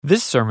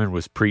This sermon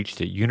was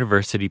preached at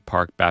University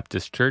Park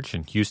Baptist Church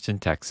in Houston,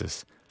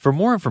 Texas. For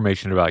more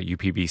information about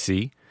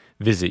UPBC,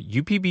 visit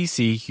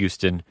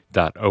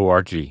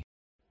upbchouston.org.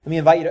 Let me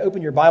invite you to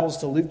open your Bibles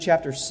to Luke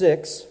chapter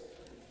 6.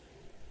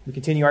 We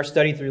continue our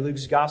study through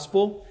Luke's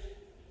Gospel,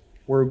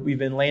 where we've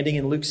been landing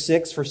in Luke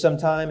 6 for some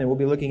time, and we'll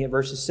be looking at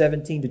verses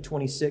 17 to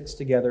 26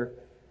 together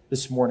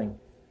this morning.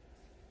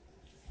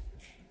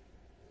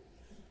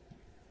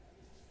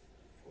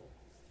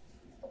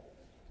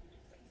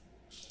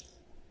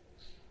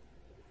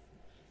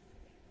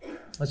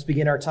 Let's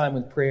begin our time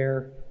with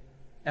prayer.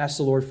 Ask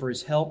the Lord for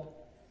His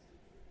help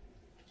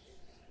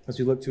as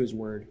we look to His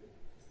Word.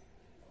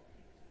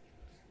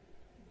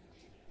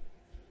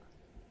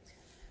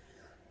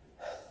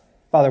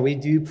 Father, we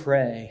do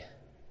pray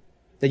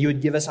that You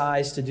would give us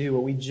eyes to do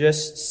what we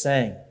just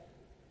sang,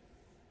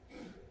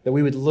 that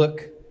we would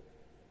look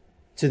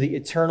to the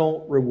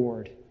eternal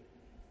reward.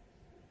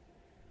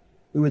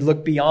 We would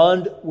look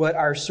beyond what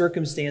our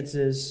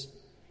circumstances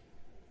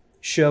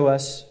show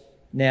us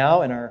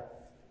now in our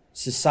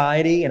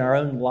society, in our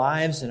own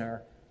lives, in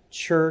our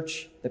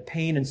church, the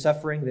pain and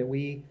suffering that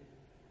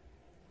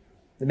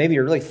maybe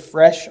are really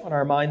fresh on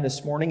our mind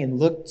this morning, and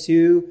look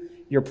to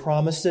Your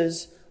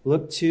promises,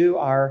 look to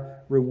our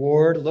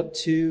reward, look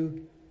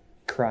to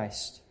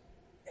Christ.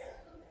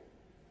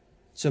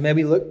 So may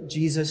we look,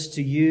 Jesus,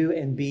 to You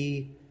and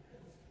be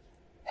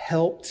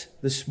helped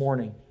this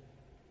morning.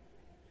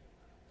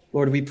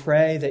 Lord, we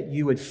pray that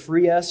You would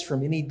free us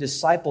from any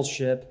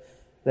discipleship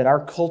that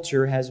our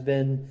culture has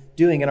been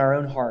doing in our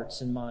own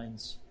hearts and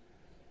minds.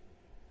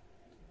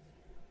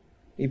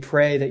 We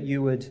pray that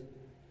You would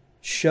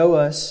show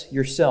us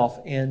Yourself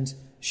and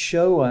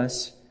show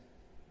us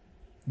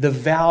the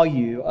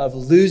value of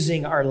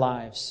losing our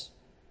lives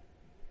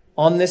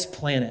on this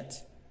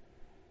planet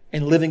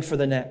and living for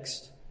the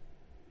next.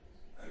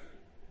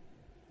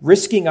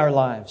 Risking our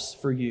lives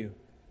for You.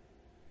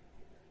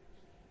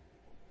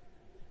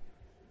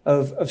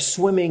 Of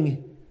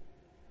swimming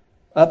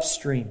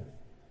upstream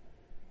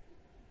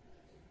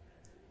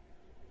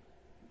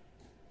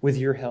with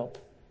Your help.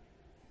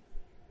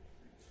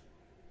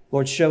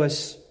 Lord, show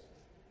us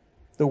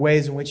the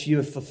ways in which You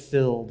have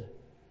fulfilled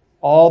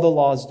all the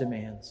law's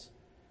demands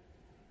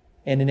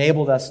and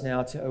enabled us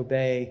now to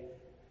obey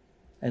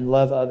and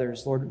love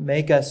others. Lord,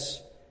 make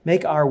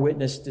our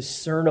witness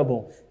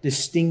discernible,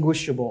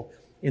 distinguishable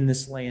in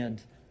this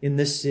land, in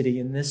this city,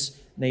 in this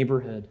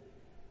neighborhood.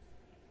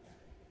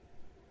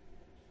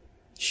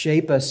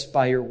 Shape us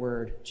by Your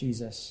word,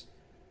 Jesus.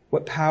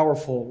 What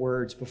powerful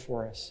words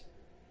before us.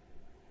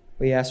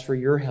 We ask for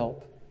Your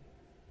help.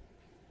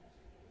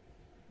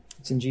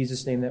 It's in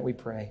Jesus' name that we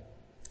pray.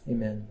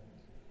 Amen.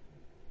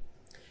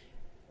 I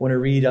want to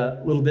read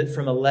a little bit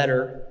from a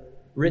letter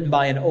written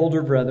by an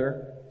older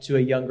brother to a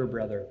younger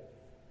brother.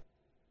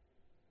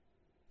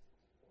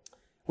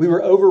 We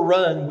were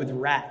overrun with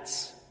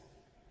rats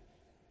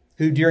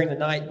who during the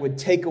night would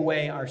take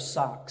away our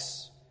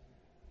socks,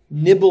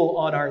 nibble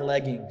on our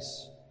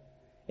leggings,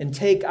 and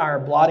take our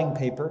writing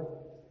paper,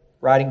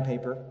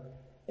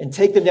 and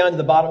take them down to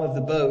the bottom of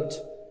the boat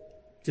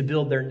to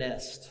build their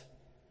nest.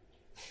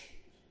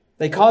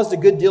 They caused a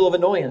good deal of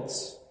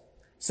annoyance,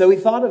 so we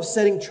thought of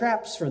setting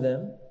traps for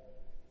them,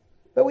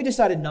 but we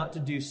decided not to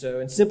do so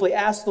and simply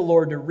asked the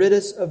Lord to rid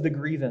us of the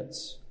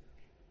grievance.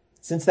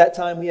 Since that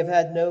time, we have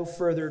had no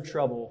further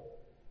trouble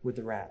with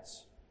the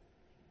rats.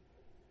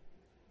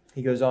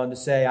 He goes on to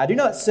say, I do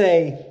not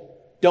say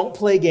don't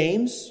play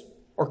games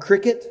or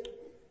cricket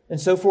and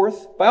so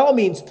forth. By all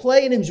means,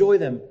 play and enjoy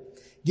them,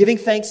 giving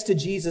thanks to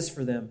Jesus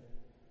for them.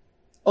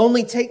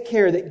 Only take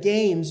care that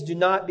games do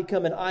not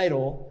become an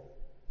idol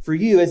for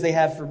you as they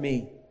have for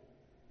me.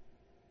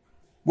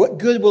 What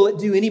good will it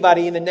do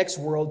anybody in the next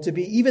world to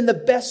be even the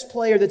best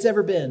player that's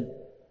ever been?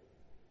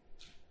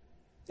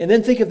 And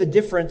then think of the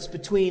difference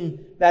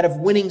between that of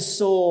winning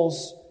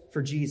souls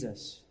for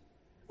Jesus.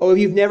 Oh, if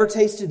you've never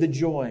tasted the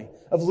joy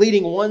of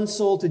leading one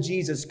soul to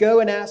Jesus, go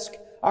and ask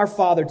our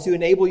Father to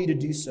enable you to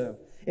do so.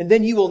 And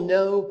then you will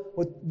know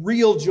what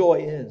real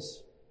joy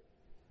is.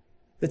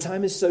 The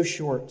time is so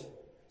short,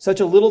 such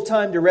a little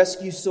time to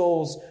rescue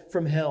souls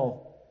from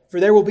hell, for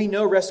there will be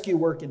no rescue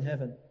work in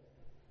heaven.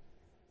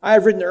 I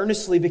have written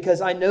earnestly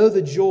because I know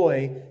the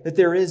joy that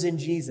there is in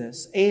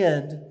Jesus,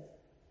 and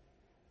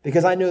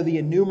because I know the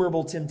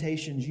innumerable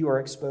temptations you are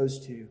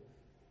exposed to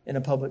in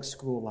a public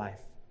school life.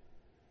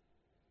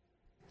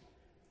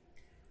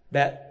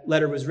 That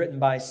letter was written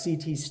by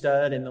C.T.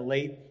 Studd in the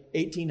late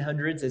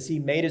 1800s as he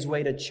made his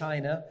way to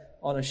China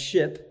on a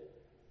ship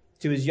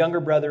to his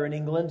younger brother in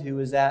England who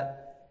was at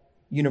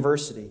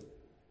university.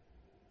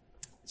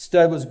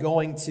 Studd was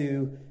going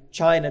to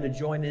China to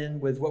join in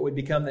with what would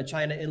become the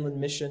China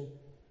Inland Mission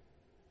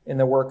in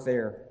the work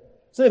there.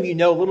 Some of you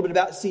know a little bit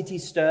about C.T.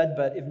 Studd,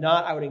 but if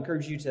not, I would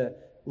encourage you to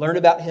learn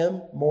about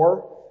him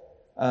more.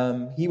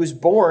 He was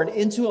born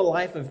into a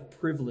life of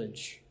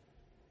privilege,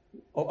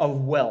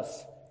 of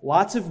wealth,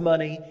 lots of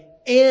money,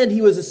 and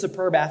he was a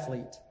superb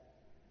athlete.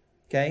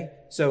 Okay,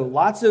 so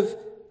lots of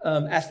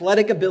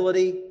athletic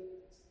ability,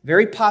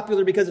 very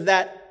popular because of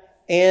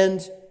that,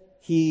 and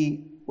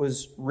he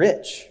was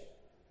rich.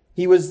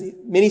 He was,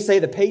 many say,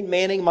 the Peyton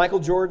Manning, Michael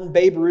Jordan,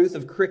 Babe Ruth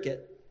of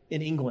cricket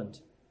in England.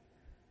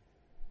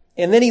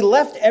 And then he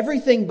left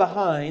everything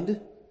behind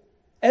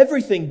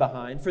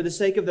for the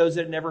sake of those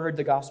that had never heard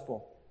the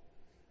gospel.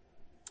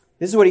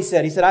 This is what he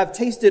said. He said, "I've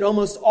tasted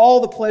almost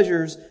all the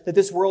pleasures that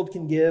this world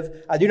can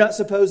give. I do not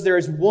suppose there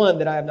is one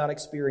that I have not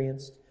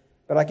experienced.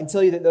 But I can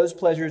tell you that those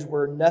pleasures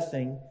were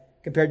nothing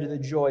compared to the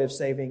joy of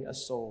saving a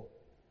soul."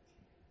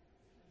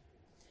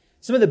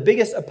 Some of the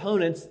biggest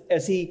opponents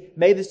as he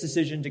made this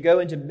decision to go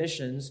into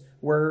missions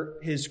were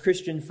his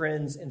Christian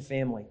friends and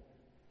family.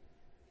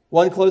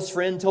 One close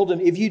friend told him,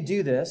 "If you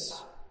do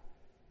this,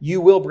 you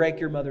will break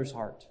your mother's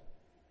heart."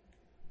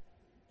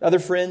 Other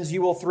friends,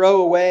 "You will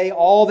throw away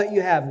all that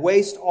you have,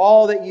 waste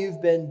all that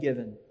you've been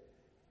given."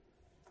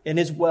 And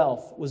his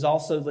wealth was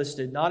also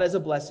listed not as a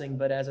blessing,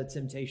 but as a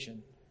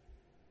temptation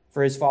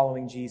for his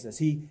following Jesus.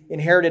 He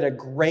inherited a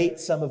great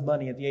sum of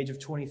money at the age of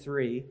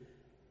 23,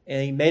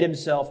 and he made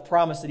himself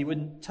promise that he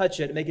wouldn't touch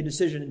it and make a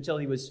decision until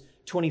he was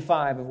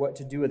 25 of what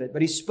to do with it.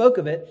 But he spoke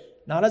of it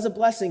not as a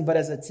blessing, but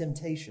as a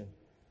temptation.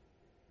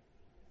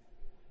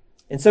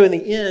 And so in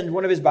the end,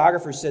 one of his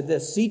biographers said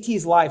this: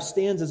 "C.T.'s life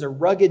stands as a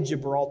rugged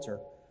Gibraltar,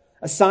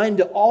 a sign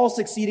to all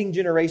succeeding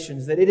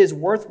generations that it is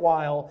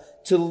worthwhile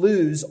to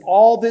lose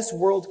all this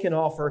world can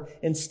offer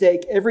and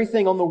stake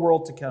everything on the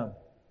world to come.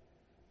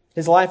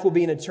 His life will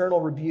be an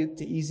eternal rebuke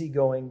to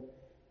easygoing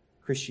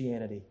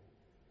Christianity."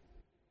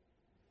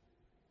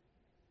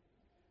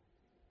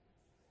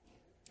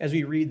 As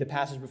we read the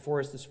passage before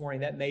us this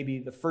morning, that may be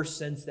the first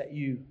sense that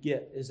you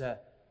get, is a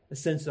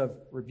sense of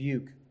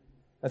rebuke,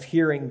 of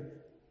hearing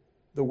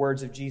the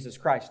words of Jesus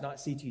Christ, not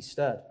C.T.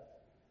 Studd.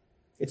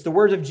 It's the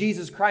words of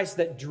Jesus Christ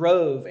that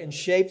drove and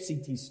shaped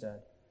C.T.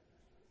 Studd,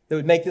 that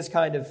would make this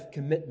kind of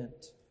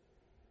commitment.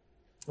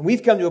 And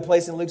we've come to a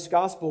place in Luke's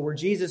gospel where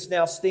Jesus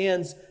now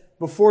stands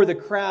before the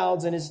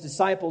crowds and his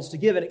disciples to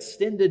give an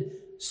extended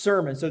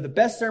sermon. So the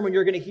best sermon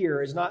you're going to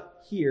hear is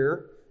not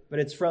here, but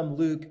it's from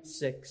Luke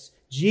 6.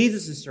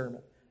 Jesus'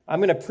 sermon. I'm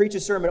going to preach a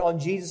sermon on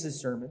Jesus'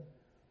 sermon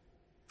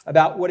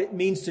about what it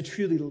means to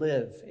truly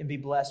live and be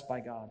blessed by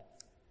God.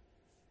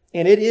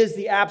 And it is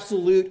the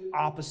absolute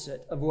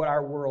opposite of what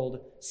our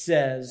world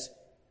says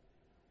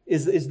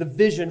is the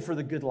vision for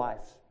the good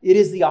life. It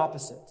is the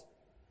opposite.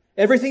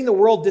 Everything the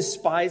world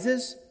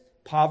despises,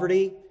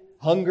 poverty,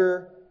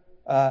 hunger,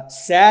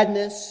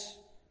 sadness,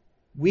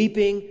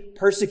 weeping,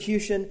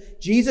 persecution,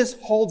 Jesus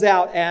holds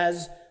out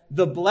as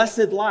the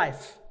blessed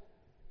life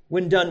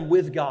when done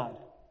with God.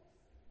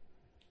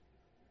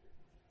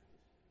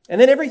 And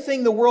then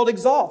everything the world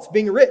exalts,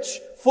 being rich,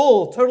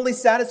 full, totally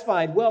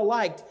satisfied,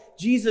 well-liked,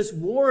 Jesus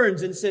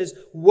warns and says,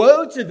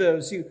 "Woe to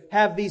those who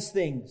have these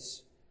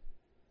things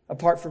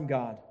apart from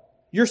God.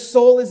 Your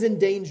soul is in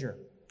danger."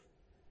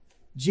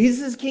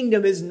 Jesus'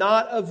 kingdom is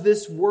not of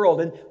this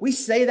world. And we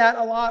say that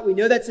a lot. We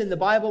know that's in the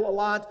Bible a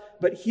lot.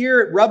 But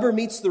here, rubber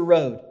meets the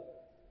road.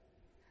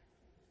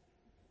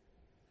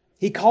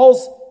 He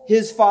calls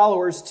his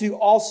followers to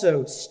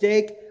also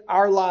stake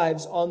our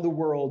lives on the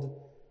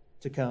world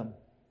to come.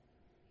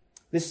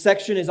 This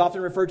section is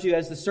often referred to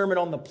as the Sermon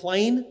on the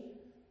Plain.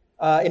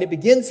 And it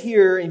begins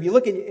here. And if you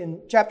look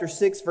in chapter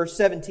 6, verse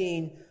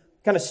 17,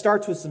 kind of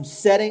starts with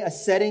a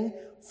setting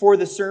for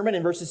the sermon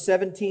in verses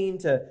 17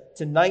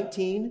 to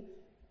 19.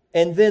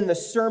 And then the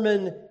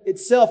sermon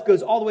itself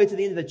goes all the way to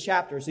the end of the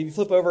chapter. So if you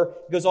flip over,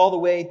 it goes all the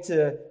way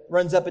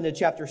runs up into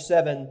chapter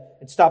 7.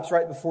 It stops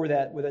right before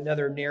that with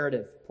another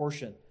narrative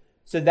portion.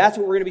 So that's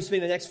what we're going to be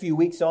spending the next few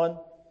weeks on,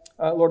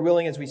 Lord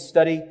willing, as we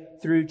study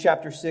through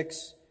chapter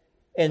 6.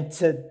 And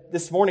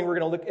this morning, we're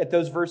going to look at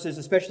those verses,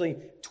 especially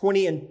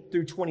 20 and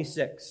through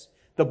 26.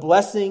 The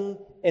blessing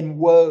and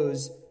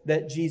woes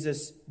that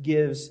Jesus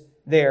gives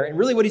there. And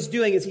really what he's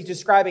doing is he's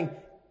describing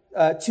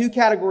two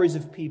categories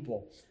of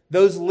people.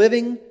 Those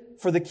living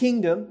for the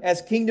kingdom as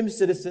kingdom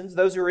citizens,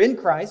 those who are in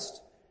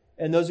Christ,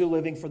 and those who are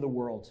living for the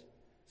world,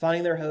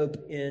 finding their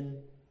hope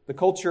in the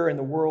culture and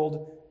the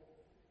world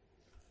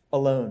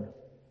alone.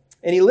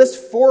 And he lists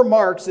 4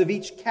 marks of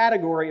each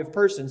category of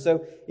person.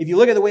 So if you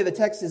look at the way the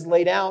text is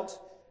laid out,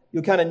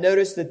 you'll kind of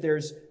notice that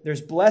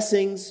there's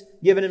blessings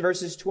given in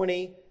verses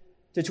 20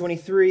 to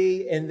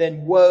 23, and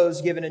then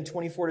woes given in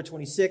 24 to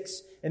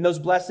 26. And those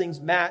blessings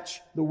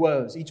match the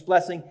woes. Each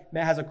blessing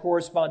has a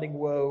corresponding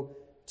woe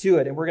to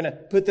it. And we're going to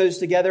put those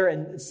together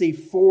and see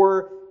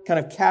 4 kind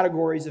of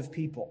categories of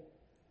people,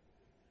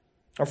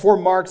 or 4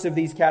 marks of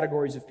these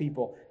categories of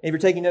people. And if you're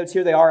taking notes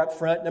here, they are up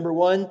front. Number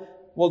 1,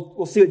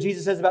 we'll see what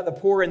Jesus says about the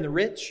poor and the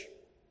rich.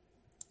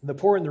 The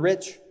poor and the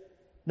rich.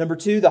 Number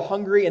 2, the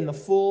hungry and the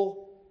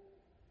full.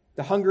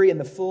 The hungry and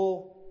the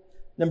full.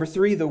 Number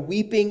 3, the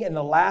weeping and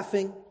the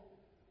laughing.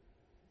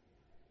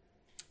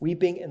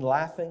 Weeping and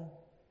laughing.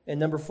 And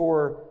number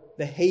 4,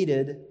 the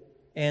hated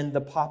and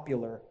the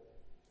popular,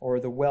 or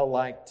the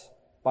well-liked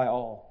by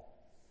all.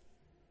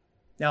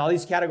 Now, all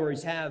these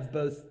categories have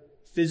both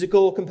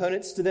physical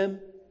components to them,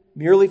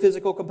 merely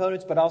physical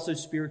components, but also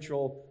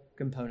spiritual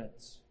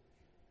components.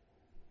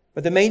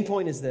 But the main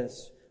point is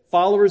this: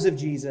 followers of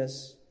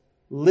Jesus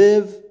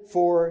live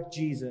for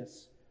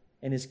Jesus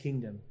and His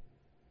kingdom.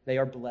 They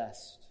are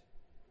blessed.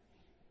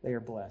 They are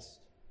blessed.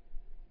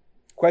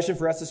 Question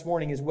for us this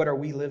morning is, what are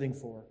we living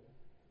for?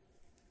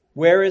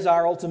 Where is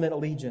our ultimate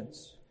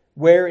allegiance?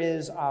 Where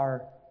is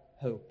our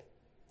hope?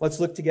 Let's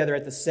look together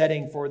at the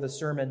setting for the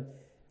sermon,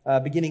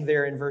 beginning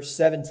there in verse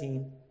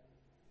 17.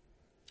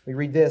 We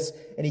read this,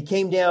 "And He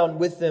came down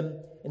with them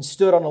and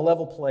stood on a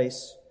level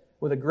place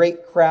with a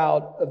great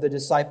crowd of the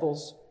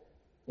disciples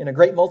and a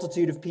great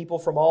multitude of people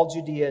from all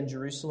Judea and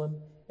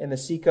Jerusalem and the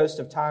seacoast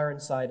of Tyre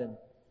and Sidon,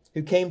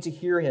 who came to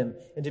hear Him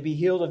and to be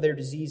healed of their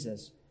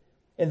diseases.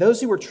 And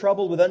those who were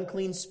troubled with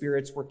unclean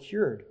spirits were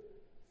cured.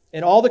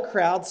 And all the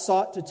crowd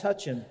sought to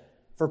touch Him,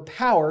 for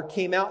power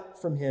came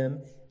out from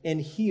Him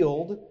and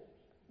healed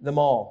them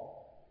all."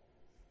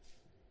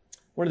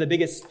 One of the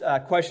biggest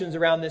questions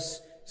around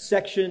this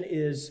section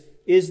is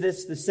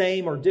this the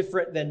same or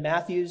different than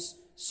Matthew's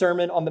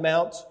Sermon on the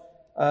Mount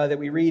that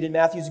we read in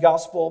Matthew's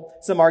Gospel?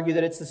 Some argue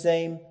that it's the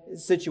same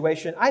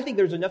situation. I think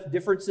there's enough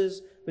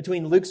differences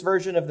between Luke's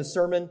version of the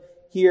sermon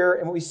here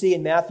and what we see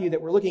in Matthew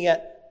that we're looking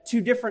at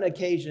two different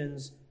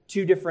occasions,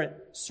 two different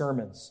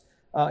sermons.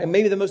 And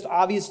maybe the most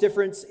obvious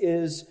difference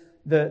is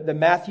the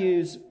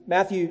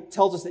Matthew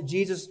tells us that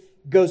Jesus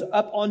goes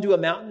up onto a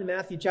mountain in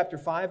Matthew chapter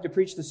 5 to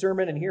preach the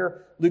sermon. And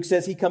here Luke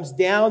says He comes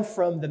down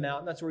from the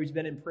mountain. That's where He's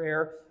been in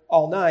prayer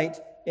all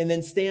night, and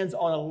then stands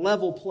on a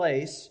level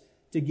place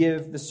to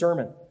give the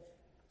sermon.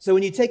 So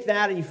when you take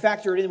that and you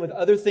factor it in with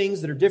other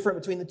things that are different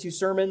between the two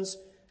sermons,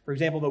 for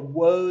example, the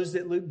woes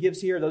that Luke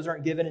gives here, those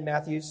aren't given in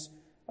Matthew's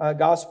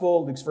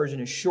Gospel. Luke's version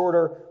is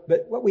shorter.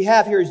 But what we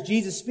have here is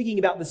Jesus speaking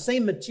about the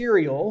same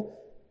material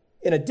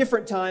in a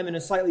different time in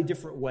a slightly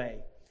different way.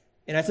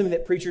 And that's something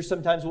that preachers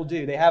sometimes will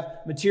do. They have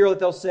material that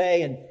they'll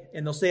say,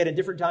 and they'll say it at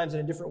different times and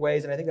in different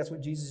ways. And I think that's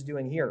what Jesus is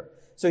doing here.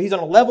 So He's on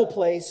a level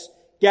place.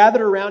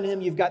 Gathered around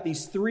Him, you've got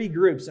these three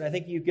groups. And I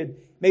think you could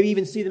maybe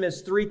even see them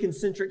as three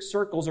concentric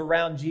circles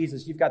around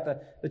Jesus. You've got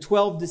the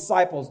 12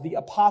 disciples, the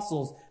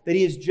apostles that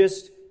He has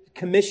just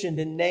commissioned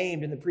and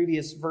named in the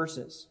previous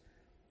verses.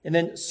 And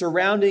then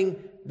surrounding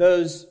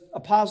those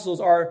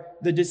apostles are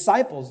the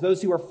disciples,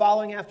 those who are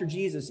following after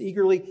Jesus,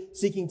 eagerly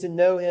seeking to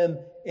know Him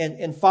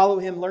and follow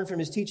Him, learn from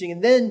His teaching.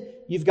 And then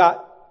you've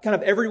got kind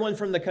of everyone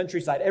from the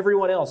countryside,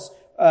 everyone else,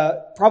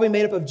 probably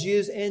made up of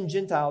Jews and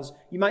Gentiles.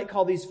 You might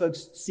call these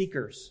folks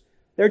seekers.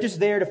 They're just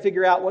there to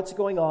figure out what's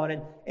going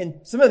on. And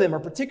some of them are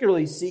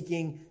particularly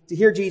seeking to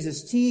hear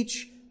Jesus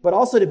teach, but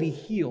also to be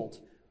healed.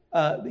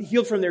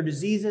 Healed from their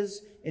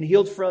diseases and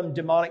healed from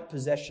demonic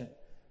possession.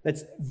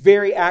 That's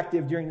very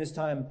active during this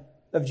time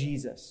of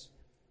Jesus.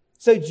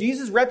 So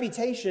Jesus'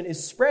 reputation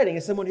is spreading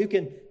as someone who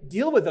can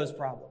deal with those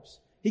problems.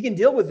 He can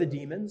deal with the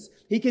demons.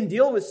 He can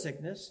deal with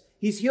sickness.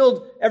 He's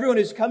healed everyone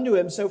who's come to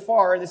Him so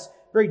far in this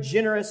very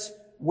generous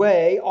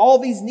way. All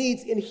these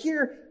needs, and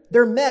here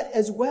they're met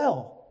as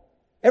well.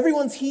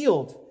 Everyone's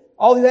healed.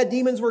 All who had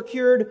demons were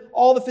cured.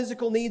 All the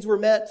physical needs were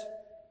met.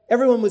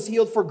 Everyone was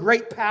healed, for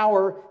great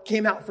power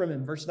came out from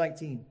Him. Verse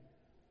 19.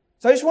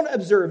 So I just want to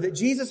observe that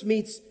Jesus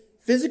meets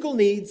physical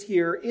needs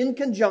here in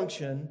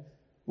conjunction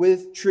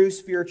with true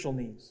spiritual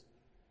needs.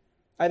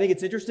 I think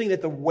it's interesting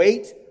that the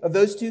weight of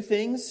those two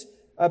things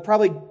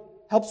probably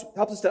helps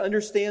us to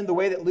understand the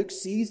way that Luke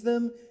sees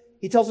them.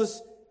 He tells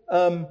us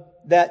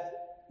that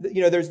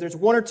there's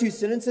one or two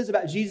sentences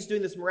about Jesus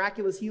doing this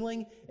miraculous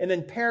healing, and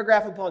then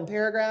paragraph upon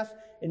paragraph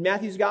in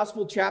Matthew's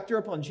Gospel, chapter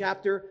upon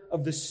chapter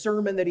of the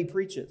sermon that He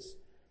preaches.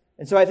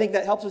 And so I think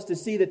that helps us to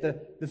see that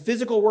the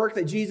physical work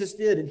that Jesus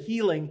did in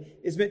healing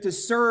is meant to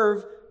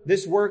serve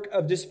this work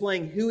of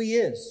displaying who He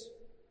is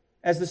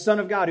as the Son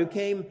of God, who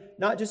came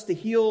not just to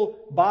heal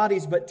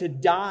bodies, but to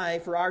die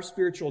for our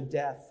spiritual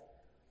death.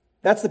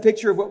 That's the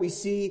picture of what we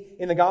see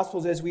in the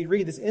Gospels as we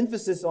read, this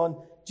emphasis on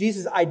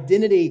Jesus'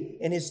 identity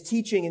and His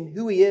teaching and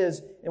who He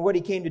is and what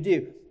He came to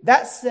do.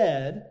 That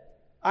said,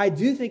 I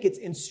do think it's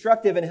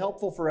instructive and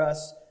helpful for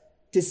us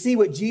to see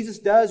what Jesus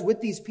does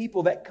with these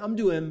people that come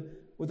to Him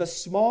with a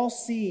small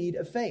seed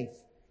of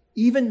faith,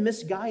 even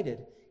misguided,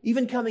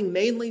 even coming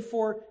mainly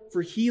for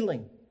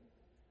healing.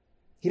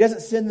 He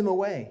doesn't send them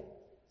away.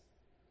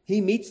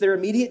 He meets their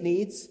immediate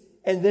needs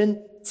and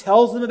then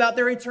tells them about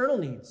their eternal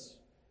needs.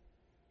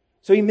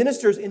 So He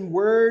ministers in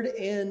word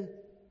and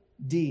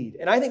deed.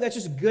 And I think that's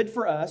just good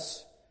for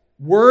us,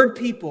 word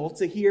people,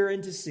 to hear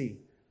and to see.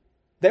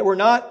 That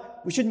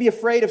we shouldn't be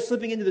afraid of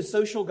slipping into the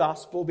social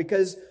gospel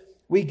because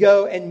we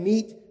go and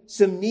meet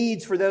some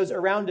needs for those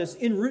around us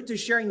en route to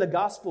sharing the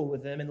gospel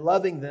with them and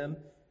loving them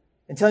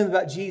and telling them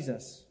about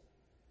Jesus.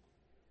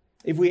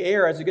 If we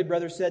err, as a good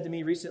brother said to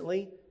me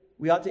recently,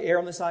 we ought to err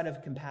on the side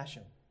of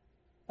compassion,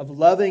 of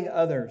loving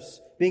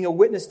others, being a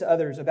witness to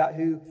others about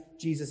who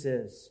Jesus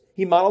is.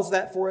 He models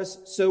that for us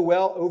so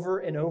well over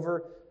and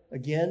over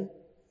again.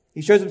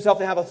 He shows Himself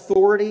to have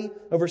authority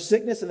over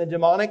sickness and the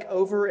demonic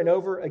over and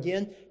over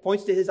again,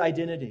 points to His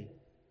identity.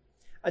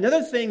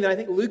 Another thing that I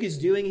think Luke is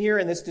doing here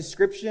in this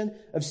description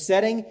of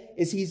setting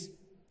is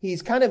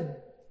he's kind of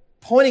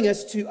pointing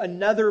us to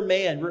another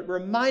man,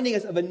 reminding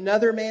us of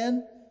another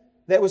man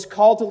that was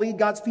called to lead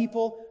God's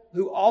people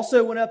who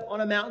also went up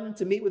on a mountain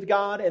to meet with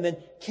God and then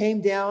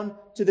came down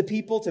to the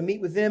people to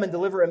meet with them and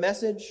deliver a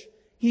message.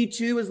 He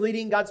too is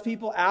leading God's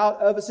people out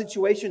of a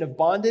situation of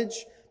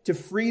bondage to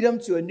freedom,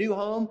 to a new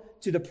home,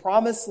 to the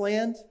promised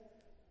land.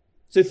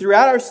 So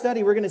throughout our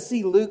study, we're going to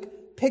see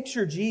Luke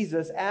picture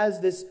Jesus as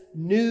this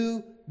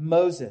new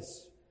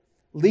Moses,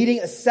 leading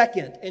a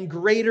second and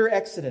greater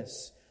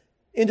exodus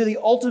into the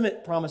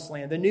ultimate promised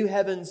land, the new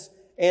heavens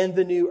and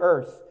the new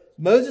earth.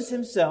 Moses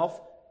himself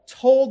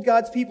told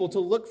God's people to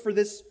look for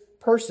this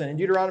person in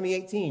Deuteronomy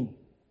 18.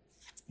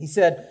 He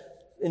said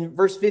in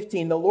verse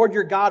 15, "The Lord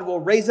your God will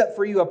raise up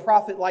for you a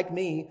prophet like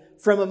me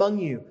from among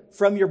you,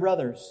 from your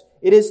brothers.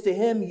 It is to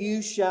him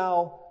you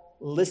shall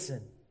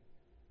listen."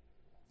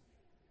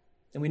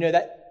 And we know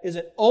that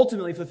isn't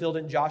ultimately fulfilled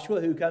in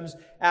Joshua, who comes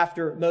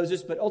after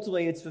Moses, but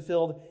ultimately it's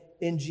fulfilled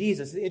in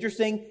Jesus. It's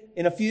interesting,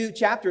 in a few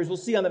chapters, we'll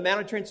see on the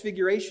Mount of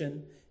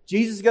Transfiguration,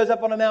 Jesus goes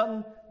up on a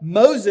mountain,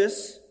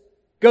 Moses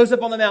goes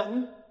up on the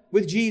mountain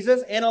with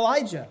Jesus and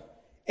Elijah.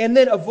 And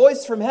then a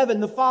voice from heaven,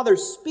 the Father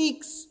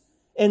speaks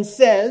and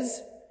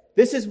says,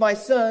 "This is my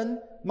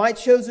Son, my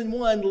chosen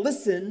one,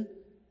 listen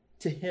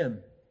to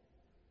him."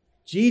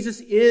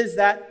 Jesus is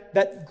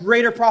that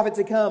greater prophet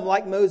to come,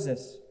 like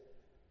Moses.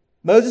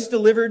 Moses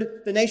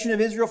delivered the nation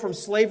of Israel from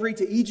slavery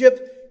to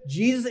Egypt.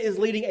 Jesus is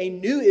leading a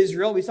new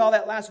Israel. We saw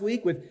that last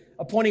week with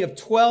appointing of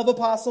 12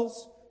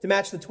 apostles to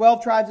match the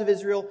 12 tribes of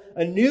Israel,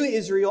 a new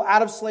Israel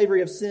out of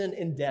slavery of sin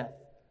and death.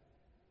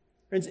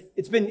 Friends,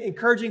 it's been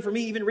encouraging for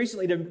me even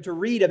recently to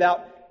read about,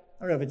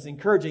 I don't know if it's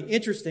encouraging,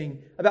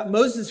 interesting, about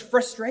Moses'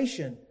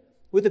 frustration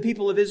with the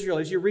people of Israel.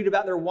 As you read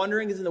about their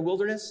wanderings in the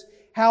wilderness,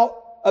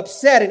 how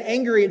upset and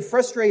angry and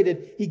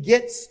frustrated he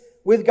gets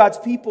with God's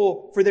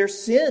people for their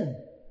sin.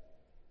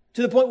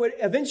 To the point where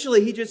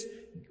eventually he just,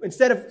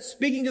 instead of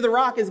speaking to the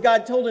rock as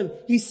God told him,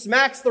 he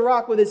smacks the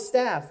rock with his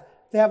staff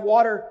to have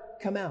water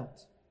come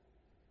out.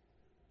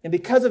 And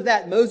because of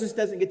that, Moses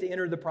doesn't get to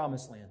enter the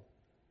promised land.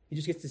 He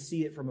just gets to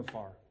see it from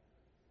afar.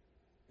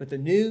 But the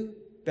new,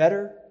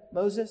 better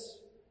Moses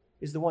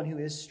is the one who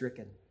is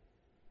stricken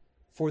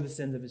for the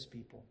sins of his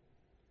people.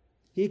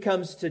 He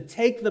comes to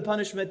take the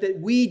punishment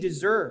that we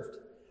deserved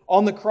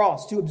on the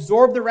cross, to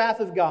absorb the wrath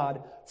of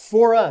God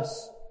for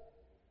us.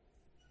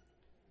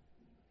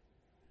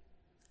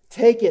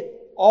 Take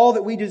it, all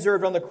that we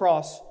deserved on the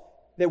cross,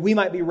 that we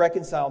might be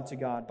reconciled to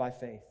God by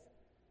faith.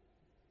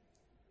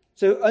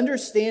 So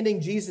understanding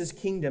Jesus'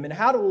 kingdom and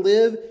how to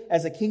live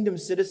as a kingdom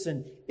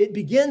citizen, it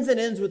begins and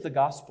ends with the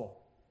gospel.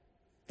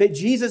 That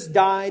Jesus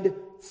died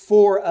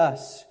for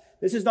us.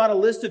 This is not a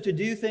list of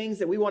to-do things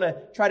that we want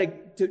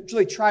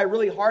to try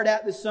really hard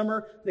at this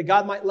summer, that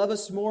God might love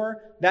us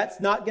more. That's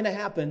not going to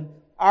happen.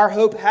 Our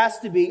hope has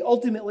to be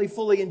ultimately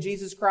fully in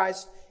Jesus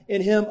Christ,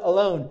 in Him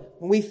alone.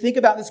 When we think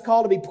about this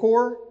call to be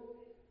poor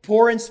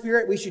in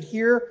spirit, we should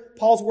hear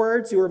Paul's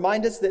words who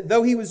remind us that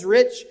though He was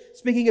rich,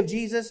 speaking of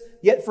Jesus,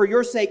 yet for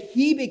your sake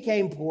He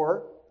became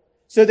poor,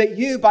 so that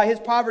you by His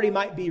poverty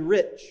might be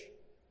rich.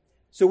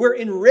 So we're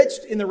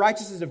enriched in the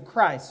righteousness of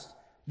Christ.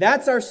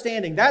 That's our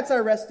standing. That's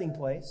our resting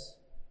place.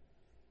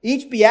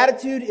 Each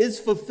beatitude is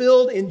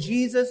fulfilled in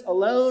Jesus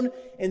alone.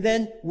 And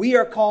then we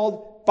are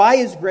called by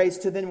His grace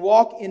to then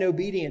walk in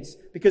obedience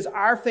because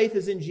our faith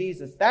is in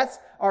Jesus. That's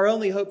our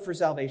only hope for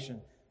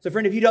salvation. So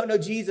friend, if you don't know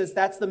Jesus,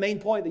 that's the main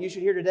point that you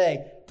should hear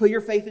today. Put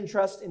your faith and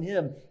trust in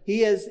Him.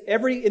 He is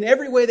in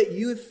every way that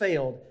you have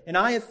failed and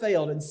I have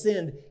failed and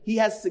sinned, He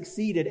has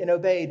succeeded and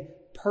obeyed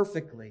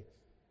perfectly.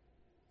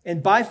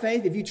 And by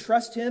faith, if you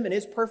trust Him in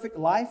His perfect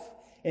life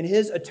and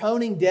His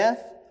atoning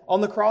death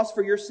on the cross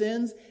for your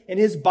sins and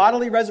His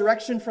bodily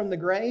resurrection from the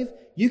grave,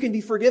 you can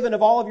be forgiven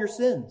of all of your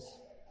sins.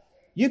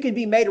 You can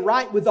be made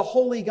right with the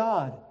holy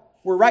God,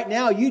 where right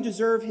now you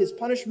deserve His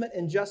punishment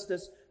and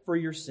justice for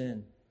your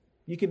sin.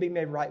 You can be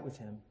made right with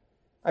Him.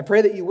 I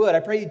pray that you would. I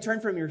pray you'd turn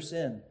from your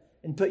sin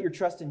and put your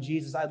trust in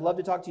Jesus. I'd love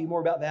to talk to you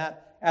more about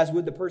that, as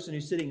would the person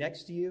who's sitting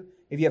next to you,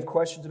 if you have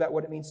questions about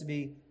what it means to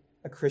be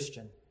a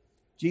Christian.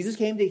 Jesus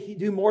came to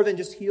do more than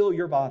just heal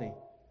your body.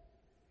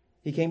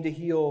 He came to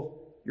heal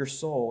your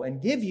soul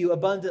and give you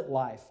abundant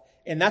life.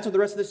 And that's what the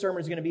rest of this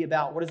sermon is going to be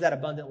about. What does that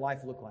abundant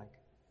life look like?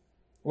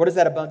 What does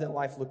that abundant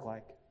life look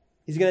like?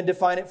 He's going to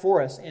define it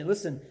for us. And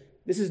listen,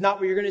 this is not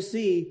what you're going to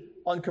see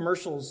on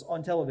commercials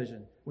on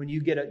television.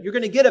 You're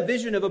going to get a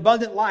vision of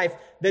abundant life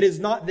that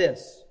is not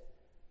this.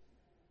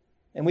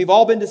 And we've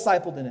all been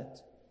discipled in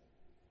it.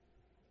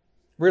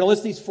 We're going to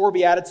list these 4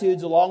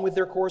 Beatitudes along with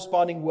their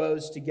corresponding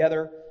woes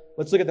together.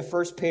 Let's look at the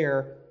first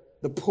pair,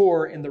 the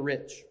poor and the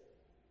rich.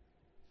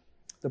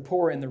 The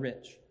poor and the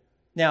rich.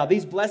 Now,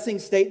 these blessing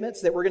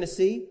statements that we're going to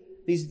see,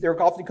 they're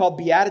often called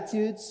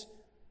Beatitudes,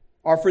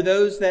 are for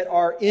those that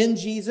are in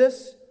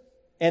Jesus.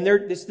 And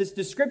they're this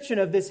description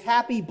of this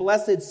happy,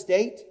 blessed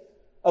state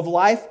of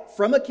life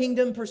from a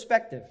kingdom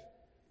perspective.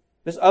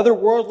 This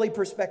otherworldly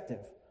perspective.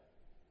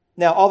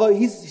 Now, although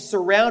He's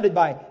surrounded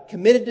by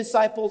committed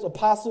disciples,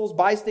 apostles,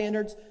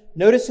 bystanders,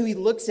 notice who He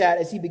looks at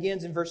as He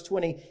begins in verse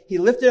 20. He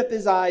lifted up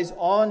His eyes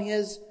on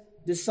His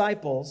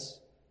disciples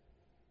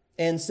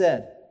and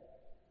said,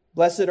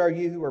 "Blessed are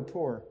you who are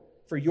poor,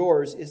 for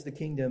yours is the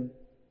kingdom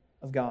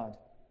of God.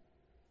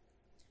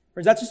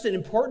 Friends, that's just an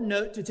important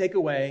note to take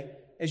away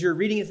as you're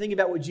reading and thinking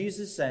about what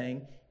Jesus is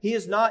saying. He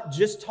is not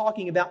just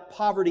talking about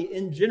poverty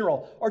in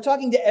general or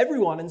talking to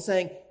everyone and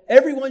saying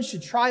everyone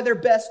should try their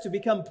best to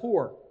become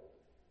poor.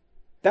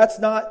 That's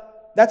not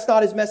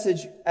his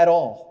message at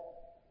all.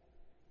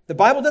 The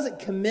Bible doesn't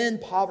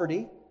commend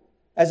poverty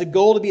as a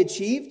goal to be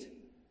achieved.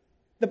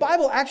 The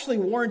Bible actually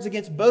warns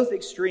against both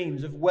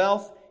extremes of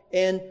wealth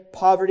and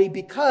poverty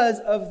because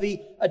of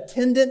the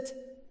attendant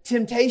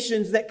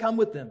temptations that come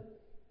with them.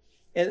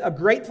 And a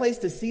great place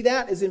to see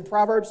that is in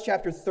Proverbs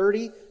chapter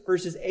 30,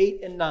 verses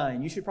 8 and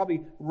 9. You should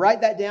probably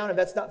write that down if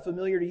that's not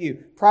familiar to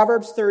you.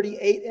 Proverbs 30,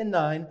 8 and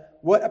 9.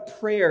 What a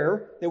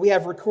prayer that we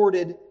have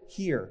recorded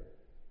here.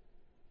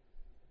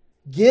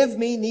 Give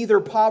me neither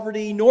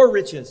poverty nor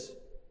riches.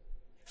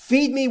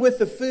 Feed me with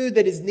the food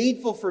that is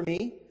needful for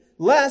me,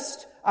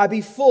 lest I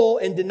be full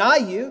and deny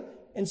you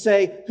and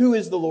say, who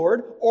is the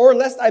Lord? Or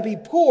lest I be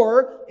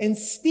poor and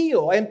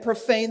steal and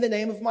profane the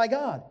name of my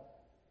God.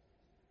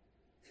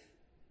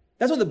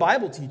 That's what the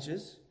Bible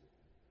teaches.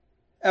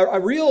 A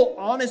real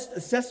honest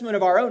assessment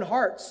of our own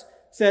hearts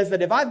says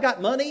that if I've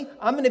got money,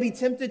 I'm going to be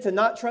tempted to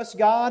not trust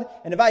God.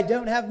 And if I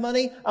don't have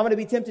money, I'm going to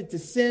be tempted to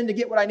sin to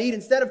get what I need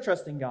instead of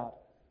trusting God.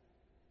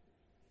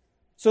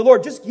 So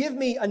Lord, just give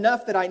me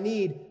enough that I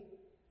need.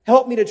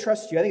 Help me to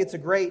trust you. I think it's a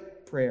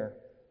great prayer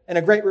and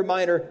a great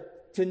reminder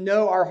to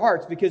know our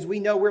hearts, because we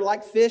know we're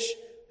like fish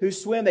who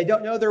swim. They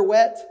don't know they're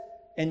wet.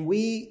 And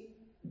we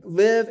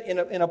live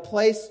in a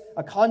place,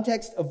 a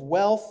context of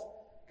wealth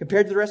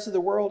compared to the rest of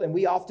the world. And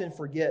we often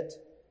forget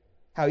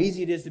how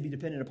easy it is to be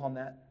dependent upon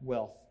that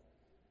wealth.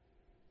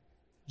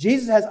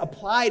 Jesus has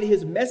applied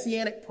his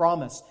messianic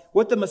promise,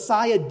 what the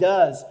Messiah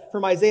does,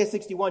 from Isaiah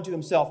 61 to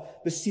himself.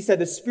 He said,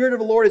 the Spirit of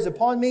the Lord is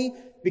upon me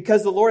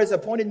because the Lord has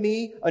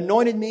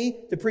anointed me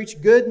to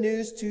preach good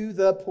news to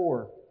the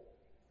poor.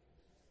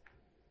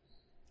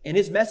 And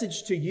his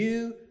message to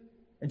you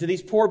and to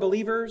these poor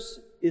believers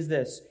is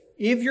this.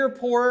 If you're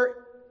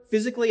poor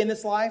physically in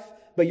this life,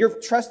 but you're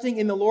trusting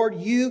in the Lord,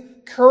 you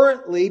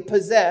currently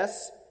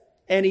possess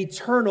an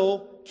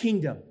eternal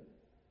kingdom.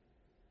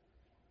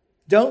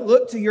 Don't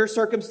look to your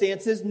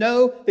circumstances.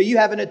 Know that you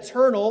have an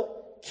eternal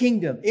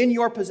kingdom in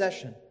your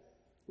possession.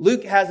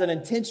 Luke has an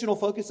intentional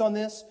focus on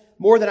this,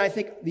 more than I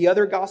think the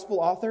other gospel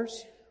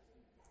authors.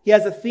 He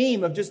has a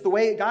theme of just the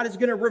way God is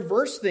going to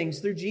reverse things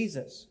through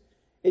Jesus.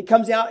 It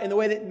comes out in the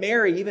way that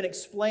Mary even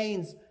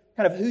explains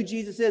kind of who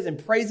Jesus is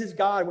and praises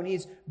God when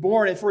he's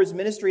born and for his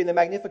ministry in the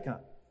Magnificat.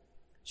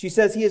 She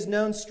says he has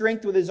known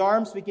strength with his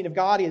arm. Speaking of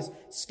God, he has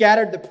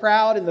scattered the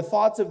proud in the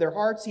thoughts of their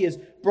hearts. He has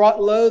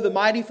brought low the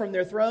mighty from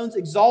their thrones,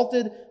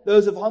 exalted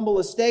those of humble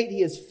estate.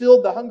 He has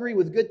filled the hungry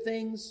with good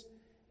things,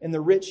 and the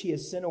rich he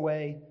has sent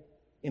away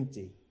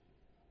empty.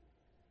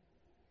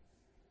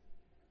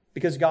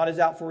 Because God is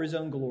out for his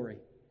own glory.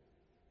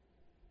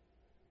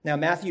 Now,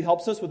 Matthew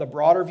helps us with a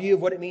broader view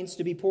of what it means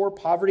to be poor,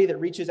 poverty that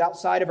reaches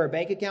outside of our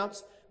bank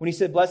accounts, when he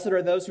said, blessed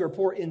are those who are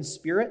poor in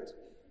spirit.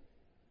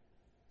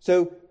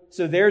 So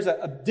there's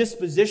a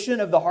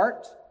disposition of the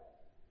heart.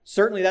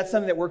 Certainly that's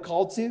something that we're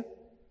called to.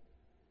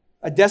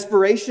 A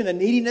desperation, a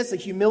neediness, a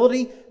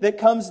humility that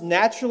comes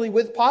naturally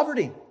with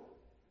poverty.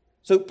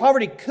 So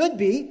poverty could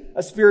be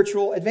a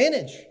spiritual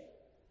advantage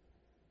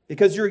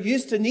because you're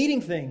used to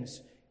needing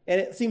things. And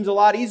it seems a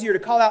lot easier to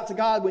call out to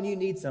God when you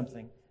need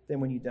something than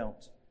when you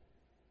don't.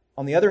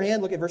 On the other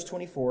hand, look at verse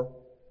 24.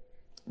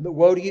 But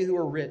woe to you who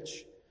are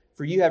rich,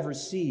 for you have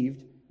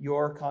received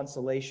your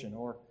consolation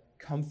or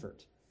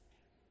comfort.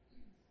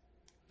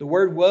 The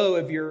word woe,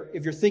 if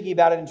you're thinking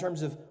about it in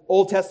terms of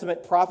Old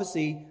Testament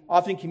prophecy,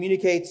 often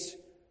communicates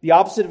the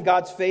opposite of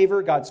God's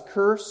favor, God's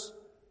curse.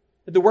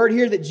 But the word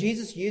here that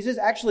Jesus uses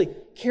actually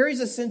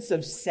carries a sense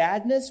of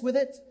sadness with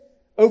it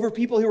over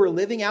people who are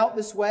living out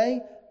this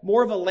way,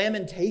 more of a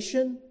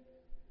lamentation.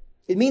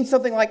 It means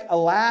something like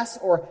alas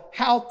or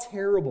how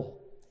terrible.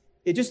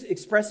 It just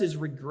expresses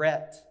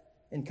regret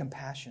and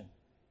compassion.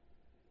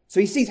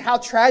 So he sees how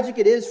tragic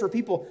it is for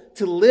people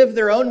to live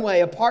their own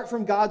way apart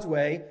from God's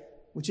way,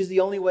 which is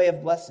the only way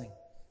of blessing.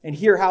 And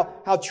hear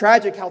how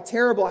tragic, how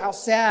terrible, how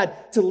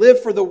sad to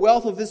live for the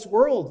wealth of this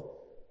world.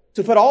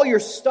 To put all your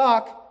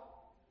stock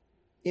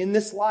in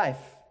this life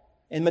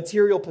and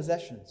material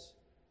possessions.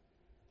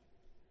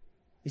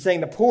 He's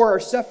saying the poor are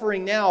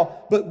suffering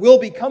now, but will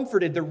be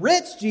comforted. The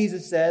rich,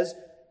 Jesus says,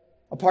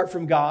 apart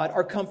from God,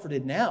 are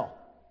comforted now.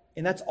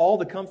 And that's all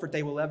the comfort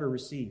they will ever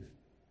receive.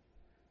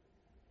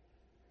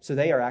 So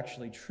they are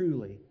actually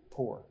truly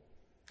poor.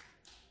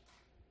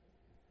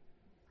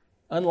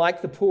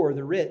 Unlike the poor,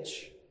 the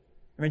rich.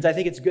 Friends, I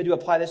think it's good to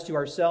apply this to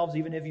ourselves,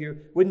 even if you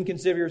wouldn't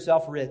consider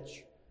yourself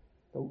rich.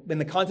 But in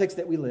the context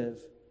that we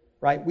live,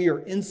 right, we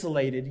are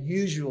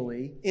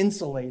usually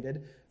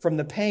insulated from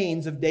the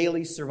pains of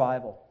daily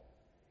survival,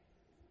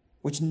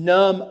 which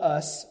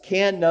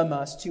can numb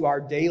us to our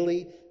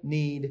daily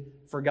need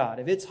for God.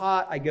 If it's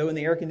hot, I go in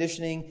the air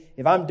conditioning.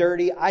 If I'm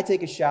dirty, I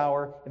take a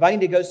shower. If I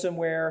need to go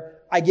somewhere,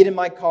 I get in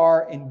my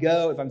car and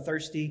go. If I'm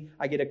thirsty,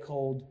 I get a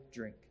cold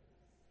drink.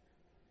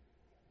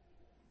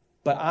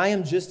 But I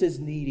am just as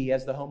needy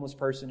as the homeless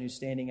person who's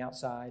standing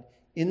outside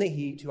in the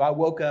heat, who I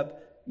woke up,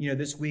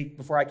 this week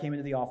before I came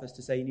into the office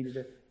to say he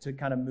needed to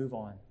kind of move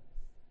on.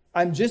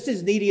 I'm just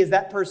as needy as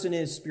that person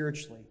is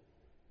spiritually.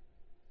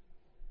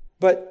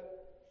 But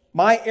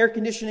my air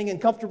conditioning and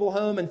comfortable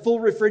home and full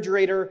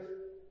refrigerator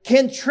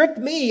can trick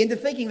me into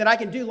thinking that I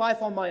can do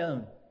life on my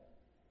own.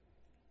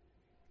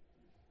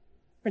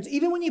 Friends,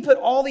 even when you put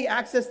all the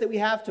access that we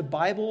have to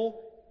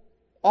Bible,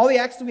 all the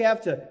access we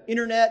have to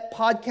internet,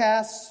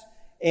 podcasts,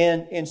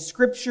 and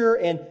scripture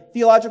and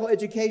theological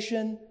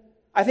education,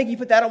 I think you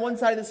put that on one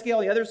side of the scale.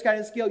 The other side of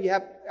the scale, you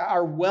have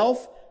our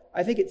wealth.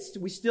 I think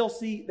we still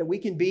see that we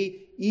can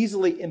be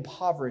easily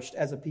impoverished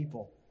as a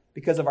people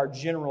because of our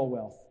general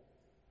wealth.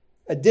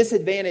 A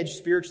disadvantage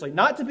spiritually,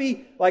 not to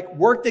be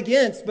worked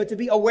against, but to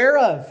be aware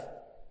of.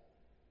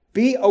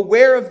 Be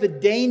aware of the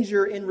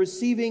danger in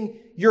receiving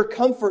your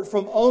comfort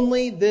from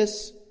only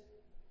this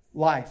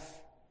life.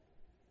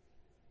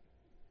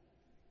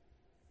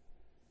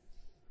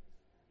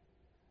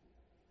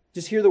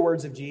 Just hear the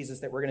words of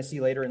Jesus that we're going to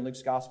see later in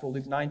Luke's Gospel,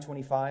 Luke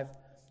 9:25.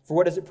 For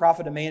what does it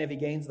profit a man if he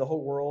gains the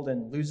whole world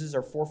and loses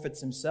or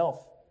forfeits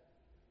himself?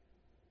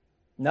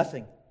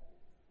 Nothing.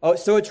 Oh,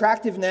 it's so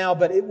attractive now,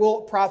 but it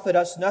will profit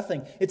us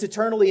nothing. It's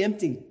eternally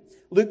empty.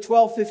 Luke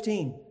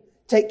 12:15.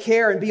 Take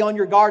care and be on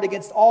your guard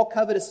against all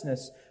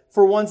covetousness,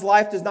 for one's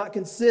life does not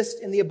consist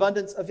in the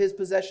abundance of his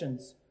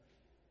possessions.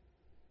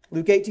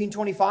 Luke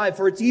 18:25.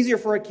 For it's easier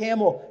for a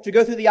camel to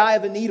go through the eye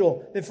of a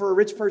needle than for a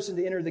rich person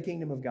to enter the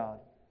kingdom of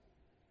God.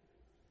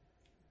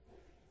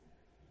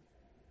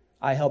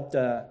 I helped,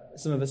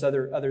 some of us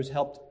others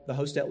helped the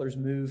Hostetlers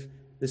move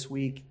this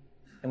week,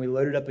 and we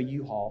loaded up a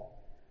U-Haul.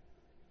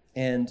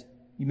 And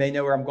you may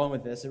know where I'm going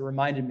with this. It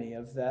reminded me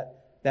of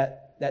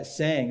that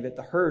saying that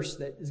the hearse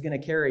that is going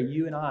to carry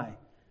you and I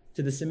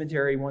to the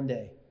cemetery one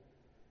day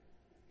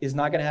is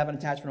not going to have an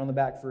attachment on the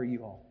back for a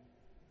U-Haul.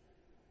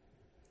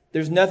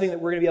 There's nothing that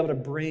we're going to be able to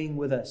bring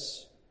with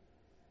us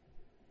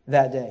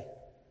that day.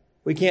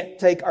 We can't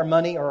take our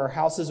money or our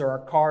houses or our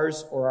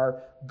cars or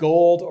our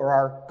gold or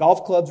our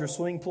golf clubs or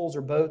swimming pools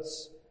or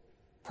boats,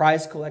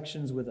 prize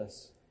collections with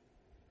us.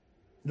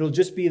 It'll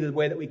just be the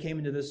way that we came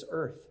into this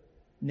earth,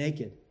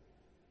 naked.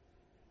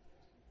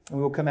 And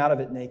we will come out of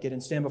it naked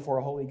and stand before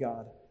a holy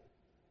God.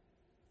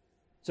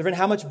 So friend,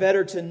 how much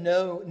better to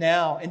know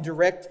now and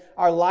direct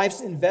our life's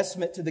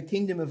investment to the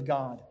kingdom of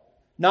God,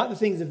 not the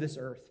things of this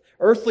earth.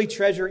 Earthly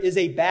treasure is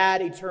a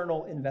bad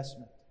eternal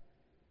investment.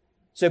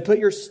 So put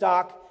your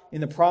stock in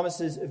the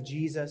promises of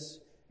Jesus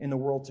in the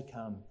world to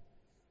come.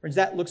 Friends,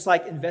 that looks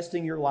like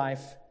investing your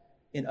life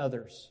in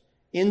others,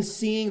 in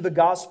seeing the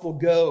gospel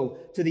go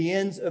to the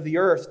ends of the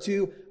earth,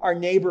 to our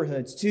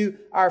neighborhoods, to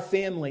our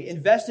family,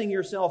 investing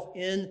yourself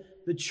in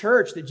the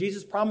church that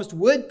Jesus promised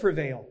would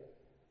prevail.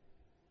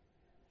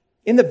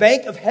 In the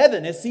bank of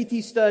heaven, as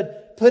C.T.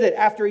 Studd put it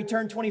after he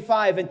turned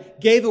 25 and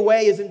gave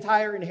away his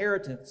entire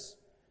inheritance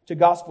to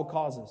gospel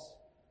causes.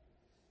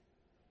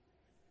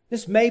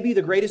 This may be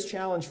the greatest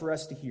challenge for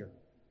us to hear.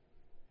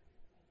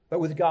 But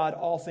with God,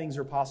 all things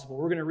are possible.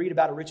 We're going to read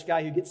about a rich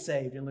guy who gets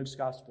saved in Luke's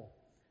Gospel.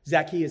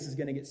 Zacchaeus is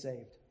going to get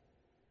saved.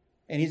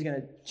 And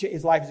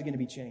his life is going to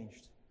be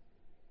changed.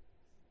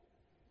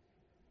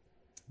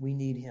 We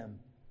need him.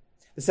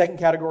 The second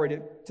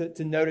category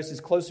to notice is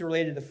closely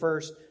related to the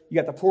first. You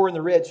got the poor and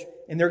the rich,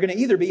 and they're going to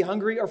either be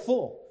hungry or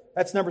full.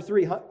 That's number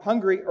 3,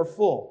 hungry or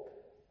full.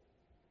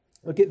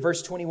 Look at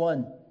verse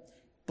 21.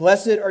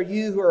 Blessed are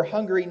you who are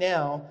hungry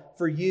now,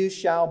 for you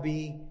shall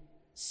be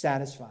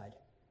satisfied.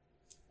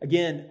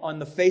 Again, on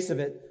the face of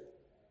it,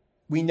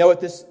 we know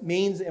what this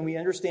means, and we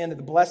understand that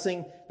the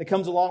blessing that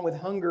comes along with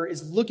hunger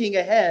is looking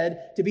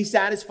ahead to be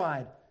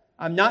satisfied.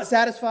 I'm not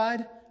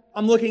satisfied.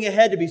 I'm looking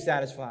ahead to be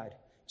satisfied.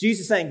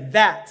 Jesus is saying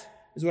that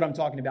is what I'm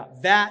talking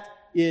about. That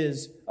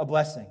is a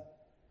blessing.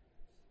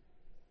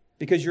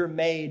 Because you're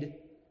made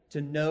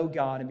to know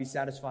God and be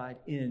satisfied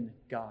in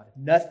God.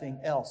 Nothing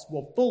else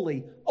will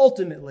fully,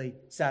 ultimately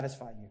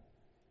satisfy you.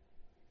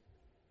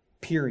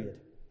 Period.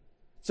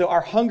 So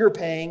our hunger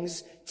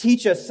pangs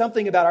teach us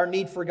something about our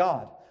need for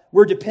God.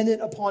 We're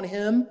dependent upon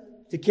Him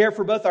to care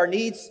for both our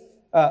needs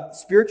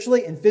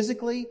spiritually and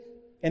physically.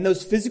 And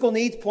those physical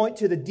needs point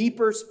to the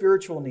deeper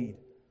spiritual need.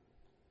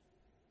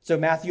 So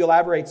Matthew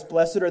elaborates,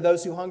 blessed are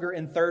those who hunger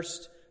and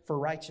thirst for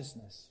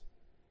righteousness.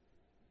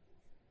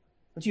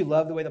 Don't you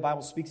love the way the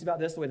Bible speaks about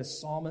this, the way the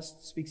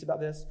psalmist speaks about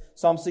this?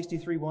 Psalm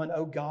 63:1,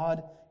 O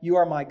God, you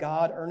are my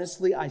God.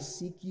 Earnestly I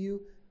seek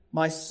you.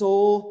 My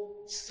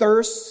soul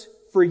thirsts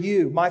for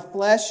you. My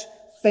flesh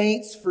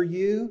faints for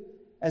you,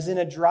 as in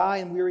a dry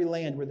and weary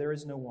land where there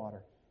is no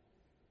water.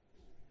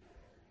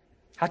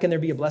 How can there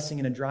be a blessing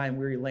in a dry and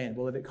weary land?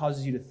 Well, if it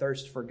causes you to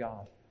thirst for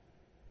God,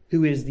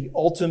 who is the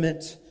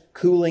ultimate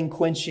cooling,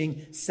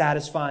 quenching,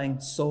 satisfying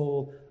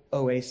soul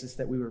oasis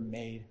that we were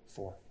made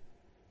for.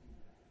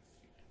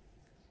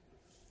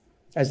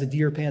 As the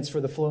deer pants for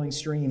the flowing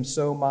stream,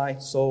 so my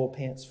soul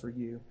pants for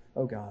you,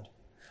 O God.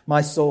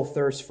 My soul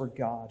thirsts for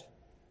God,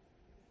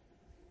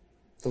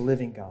 the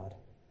living God.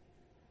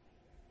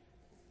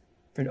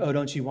 Friend, oh,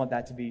 don't you want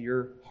that to be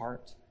your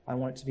heart? I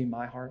want it to be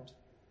my heart.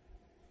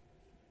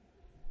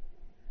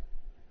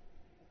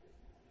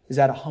 Is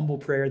that a humble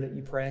prayer that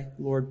you pray?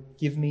 Lord,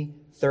 give me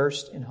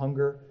thirst and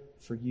hunger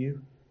for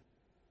you.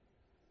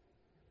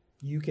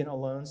 You can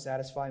alone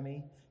satisfy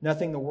me.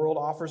 Nothing the world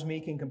offers me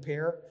can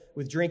compare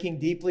with drinking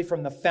deeply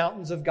from the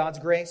fountains of God's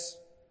grace,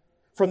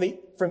 from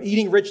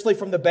eating richly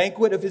from the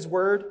banquet of His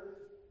word.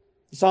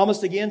 The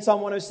psalmist again, Psalm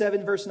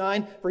 107, verse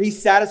 9, for He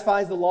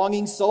satisfies the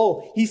longing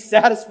soul. He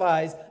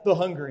satisfies the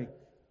hungry.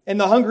 And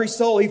the hungry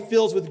soul He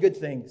fills with good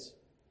things.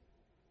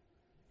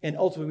 And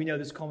ultimately, we know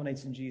this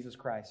culminates in Jesus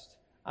Christ.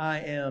 I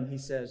am, He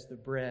says, the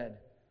bread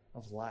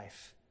of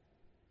life.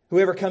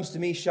 Whoever comes to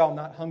me shall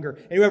not hunger,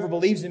 and whoever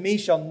believes in me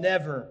shall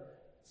never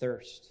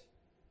thirst.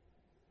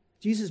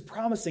 Jesus is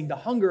promising the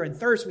hunger and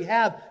thirst we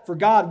have for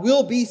God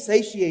will be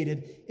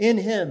satiated in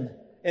Him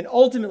and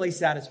ultimately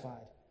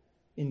satisfied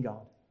in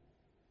God.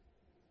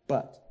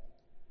 But,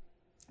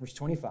 verse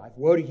 25,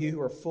 woe to you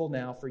who are full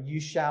now, for you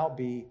shall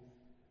be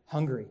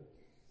hungry.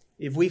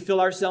 If we fill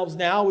ourselves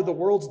now with the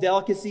world's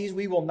delicacies,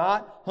 we will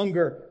not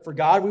hunger for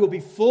God. We will be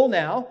full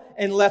now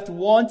and left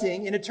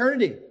wanting in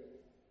eternity.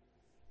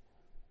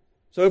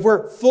 So if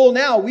we're full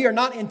now, we are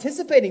not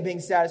anticipating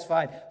being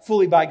satisfied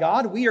fully by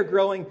God. We are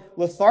growing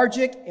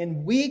lethargic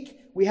and weak.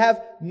 We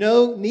have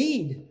no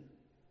need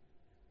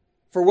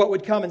for what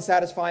would come and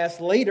satisfy us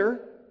later.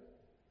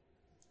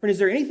 Friend, is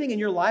there anything in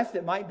your life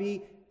that might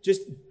be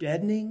just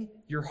deadening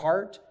your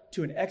heart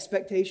to an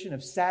expectation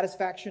of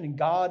satisfaction in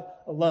God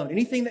alone?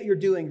 Anything that you're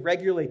doing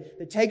regularly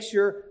that takes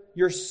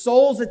your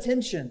soul's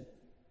attention,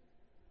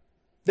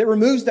 that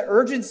removes the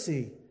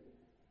urgency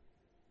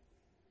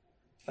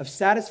of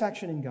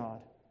satisfaction in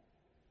God?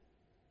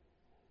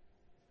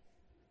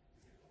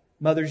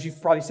 Mothers,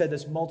 you've probably said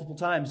this multiple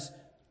times.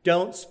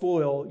 Don't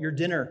spoil your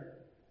dinner.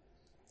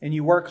 And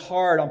you work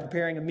hard on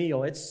preparing a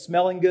meal. It's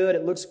smelling good.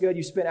 It looks good.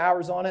 You spent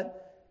hours on it.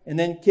 And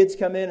then kids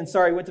come in and,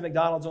 sorry, went to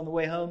McDonald's on the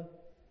way home.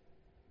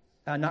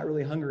 Not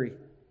really hungry.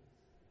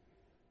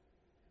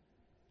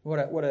 What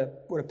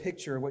a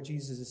picture of what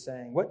Jesus is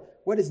saying.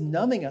 What is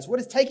numbing us? What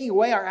is taking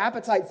away our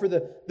appetite for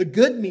the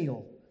good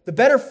meal, the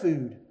better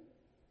food?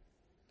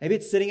 Maybe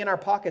it's sitting in our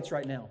pockets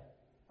right now,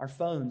 our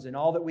phones and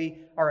all that we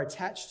are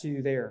attached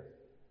to there.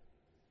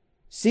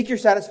 Seek your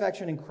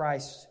satisfaction in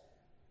Christ,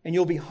 and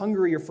you'll be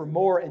hungrier for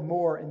more and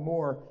more and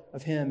more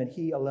of Him, and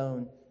He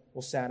alone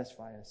will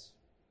satisfy us.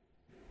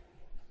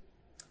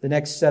 The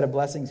next set of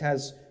blessings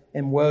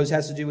and woes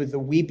has to do with the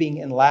weeping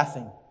and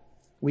laughing.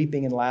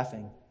 Weeping and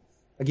laughing.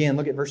 Again,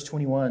 look at verse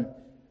 21.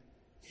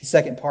 The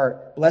second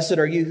part. Blessed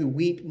are you who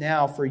weep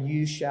now, for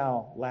you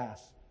shall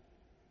laugh.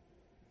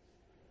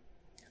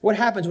 What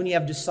happens when you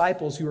have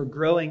disciples who are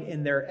growing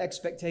in their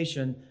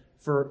expectation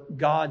for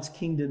God's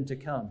kingdom to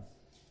come?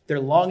 They're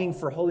longing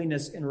for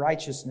holiness and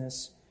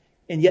righteousness,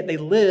 and yet they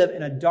live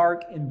in a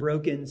dark and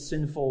broken,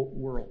 sinful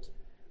world.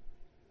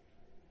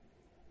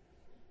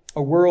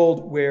 A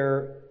world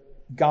where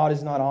God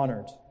is not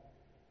honored.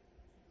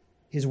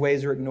 His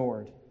ways are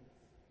ignored.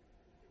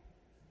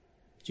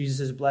 Jesus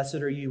says, blessed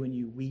are you when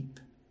you weep.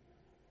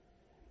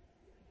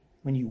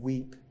 When you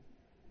weep.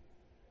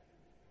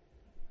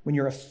 When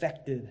you're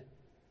affected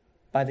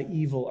by the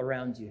evil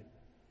around you.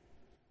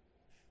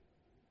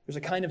 There's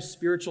a kind of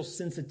spiritual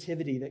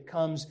sensitivity that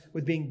comes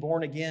with being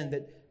born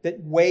again that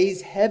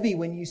weighs heavy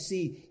when you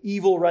see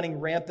evil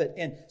running rampant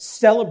and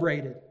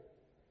celebrated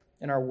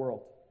in our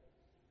world.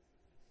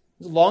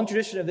 There's a long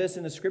tradition of this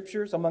in the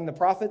Scriptures among the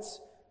prophets.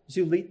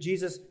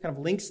 Jesus kind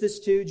of links this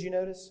to, do you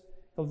notice?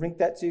 He'll link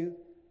that to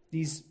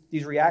these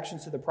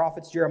reactions to the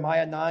prophets.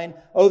 Jeremiah 9,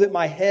 oh, that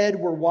my head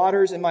were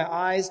waters and my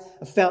eyes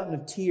a fountain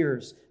of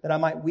tears, that I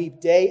might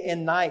weep day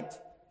and night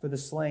for the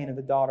slain of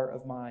the daughter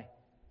of my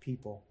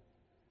people.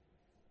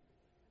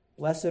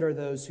 Blessed are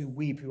those who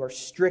weep, who are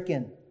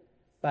stricken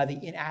by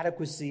the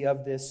inadequacy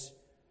of this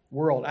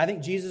world. I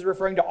think Jesus is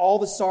referring to all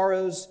the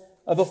sorrows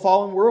of a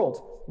fallen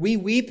world. We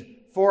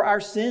weep for our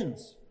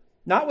sins,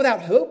 not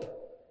without hope,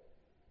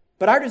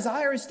 but our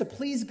desire is to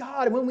please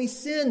God. And when we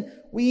sin,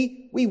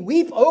 we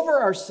weep over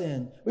our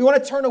sin. We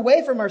want to turn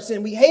away from our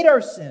sin. We hate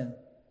our sin.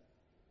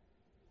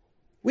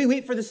 We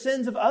weep for the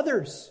sins of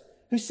others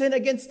who sin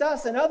against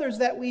us and others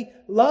that we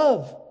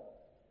love.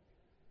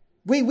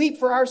 We weep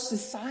for our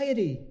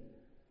society,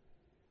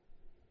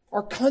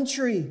 our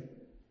country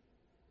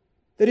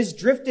that is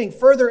drifting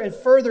further and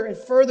further and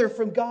further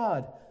from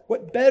God.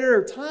 What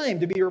better time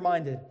to be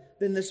reminded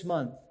than this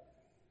month?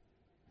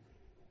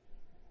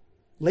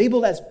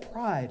 Labeled as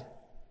pride.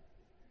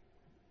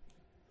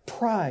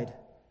 Pride.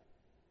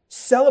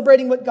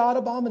 Celebrating what God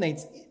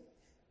abominates.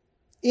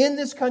 In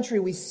this country,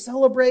 we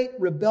celebrate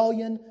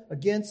rebellion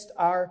against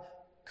our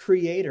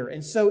Creator.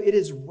 And so it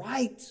is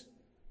right.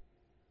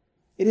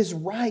 It is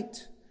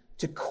right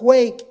to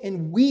quake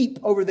and weep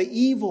over the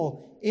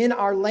evil in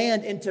our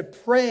land and to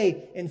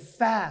pray and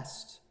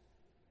fast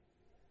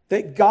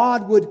that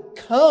God would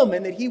come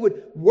and that He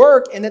would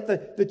work and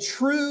that the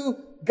true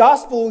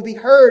gospel would be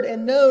heard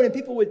and known and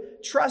people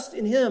would trust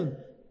in Him.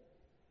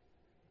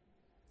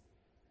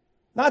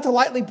 Not to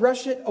lightly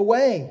brush it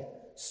away.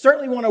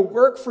 Certainly want to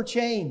work for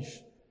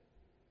change.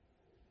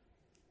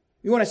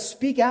 We want to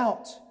speak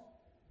out.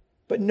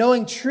 But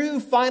knowing true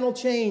final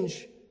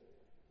change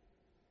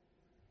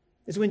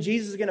is when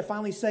Jesus is going to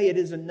finally say it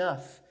is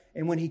enough,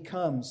 and when He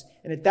comes.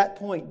 And at that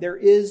point, there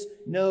is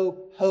no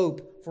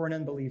hope for an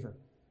unbeliever.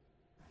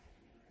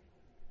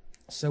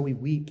 So we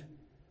weep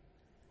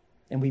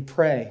and we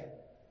pray.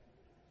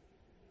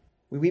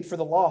 We weep for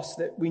the lost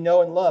that we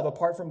know and love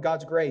apart from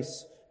God's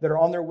grace, that are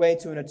on their way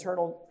to an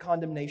eternal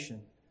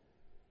condemnation.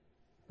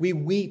 We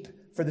weep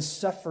for the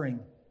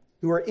suffering,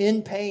 who are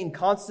in pain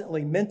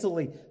constantly,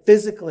 mentally,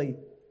 physically,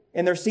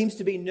 and there seems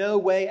to be no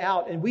way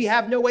out, and we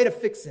have no way to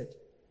fix it.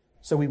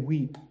 So we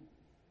weep.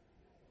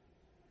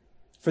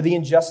 For the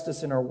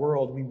injustice in our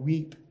world, we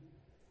weep.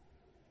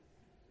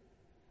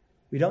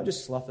 We don't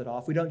just slough it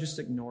off. We don't just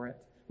ignore it.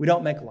 We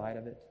don't make light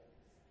of it.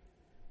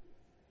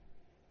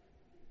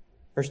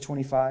 Verse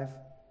 25,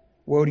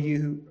 woe to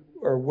you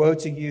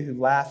who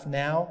laugh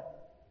now,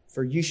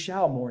 for you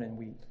shall mourn and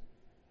weep.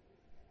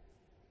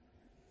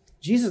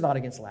 Jesus is not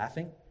against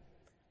laughing.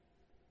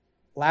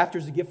 Laughter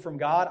is a gift from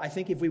God. I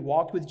think if we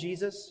walked with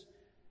Jesus,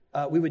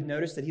 we would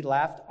notice that He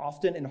laughed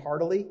often and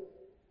heartily.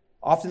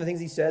 Often the things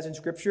He says in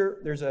Scripture,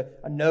 there's a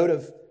note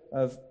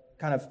of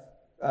kind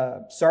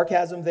of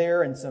sarcasm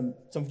there and some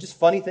just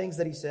funny things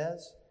that He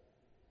says.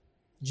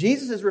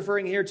 Jesus is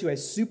referring here to a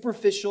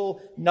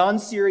superficial,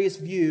 non-serious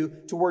view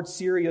towards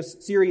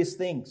serious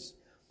things.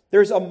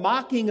 There's a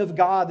mocking of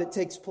God that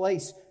takes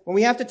place when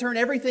we have to turn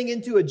everything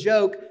into a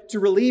joke to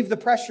relieve the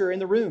pressure in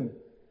the room,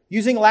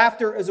 using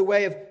laughter as a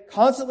way of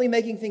constantly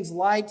making things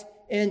light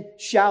and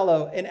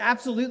shallow. And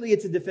absolutely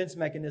it's a defense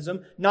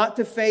mechanism, not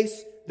to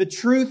face the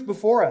truth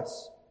before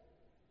us.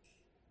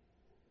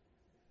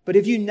 But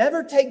if you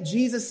never take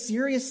Jesus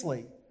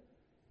seriously,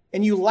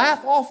 and you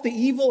laugh off the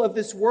evil of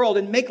this world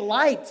and make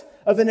light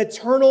of an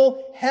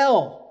eternal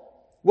hell,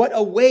 what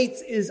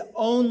awaits is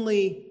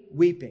only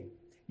weeping.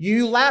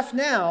 You laugh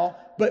now,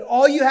 but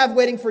all you have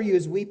waiting for you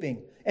is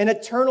weeping, an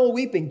eternal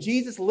weeping.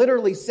 Jesus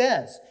literally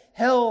says,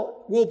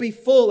 hell will be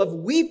full of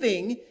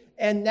weeping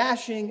and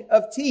gnashing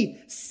of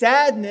teeth,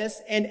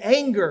 sadness and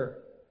anger.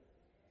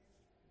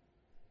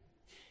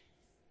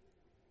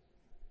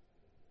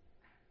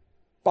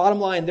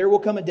 Bottom line, there will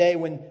come a day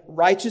when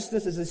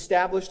righteousness is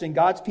established and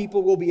God's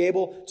people will be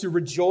able to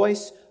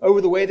rejoice over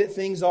the way that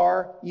things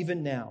are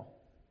even now.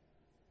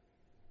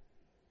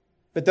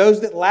 But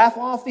those that laugh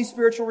off these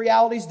spiritual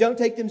realities, don't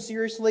take them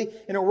seriously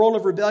in a world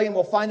of rebellion,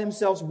 will find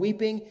themselves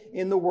weeping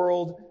in the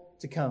world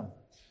to come.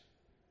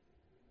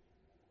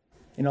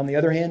 And on the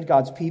other hand,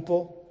 God's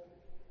people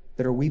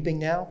that are weeping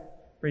now,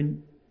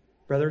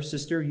 brother,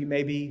 sister, you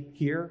may be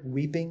here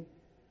weeping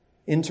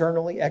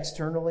internally,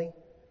 externally,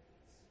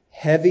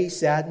 heavy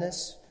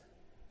sadness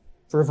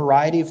for a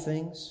variety of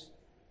things.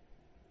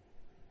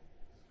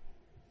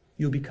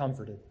 You'll be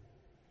comforted.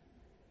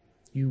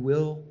 You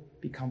will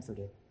be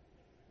comforted.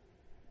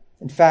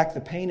 In fact,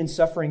 the pain and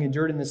suffering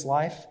endured in this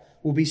life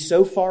will be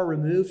so far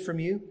removed from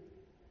you.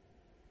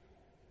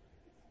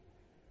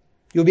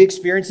 You'll be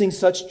experiencing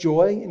such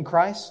joy in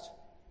Christ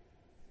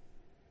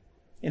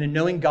and in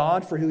knowing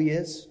God for who He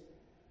is.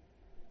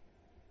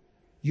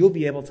 You'll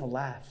be able to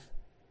laugh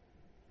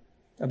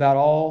about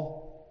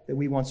all that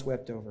we once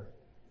wept over.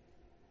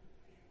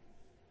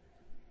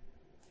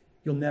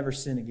 You'll never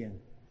sin again.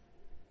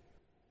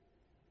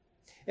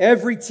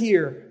 Every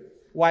tear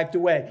wiped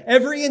away.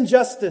 Every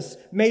injustice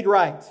made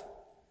right.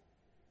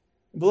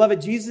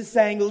 Beloved, Jesus is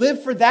saying,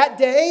 live for that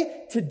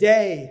day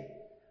today.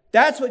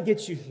 That's what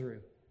gets you through.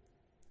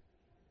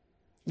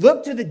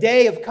 Look to the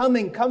day of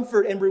coming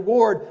comfort and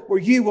reward where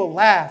you will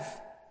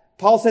laugh.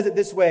 Paul says it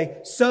this way,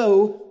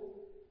 so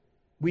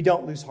we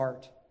don't lose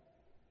heart.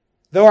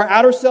 Though our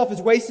outer self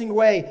is wasting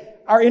away,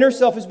 our inner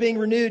self is being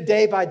renewed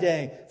day by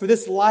day. For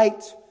this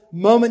light,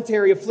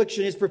 momentary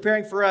affliction is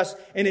preparing for us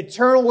an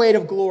eternal weight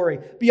of glory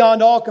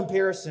beyond all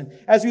comparison,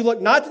 as we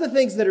look not to the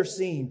things that are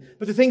seen,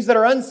 but the things that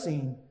are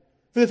unseen.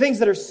 For the things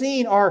that are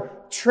seen are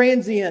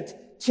transient,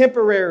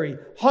 temporary,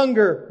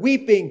 hunger,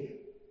 weeping,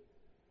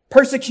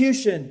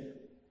 persecution,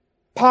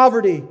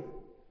 poverty.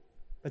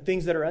 But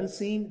things that are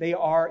unseen, they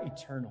are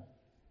eternal.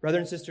 Brother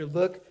and sister,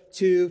 look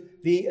to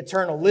the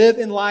eternal. Live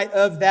in light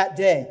of that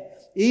day.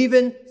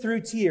 Even through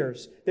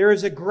tears, there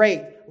is a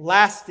great,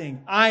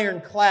 lasting,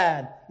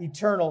 ironclad,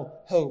 eternal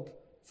hope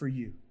for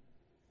you.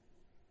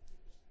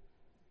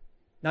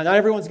 Now, not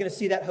everyone's going to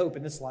see that hope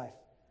in this life.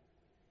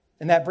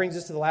 And that brings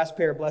us to the last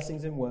pair of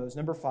blessings and woes.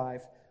 Number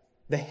 5,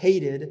 the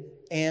hated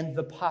and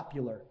the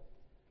popular.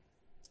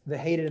 The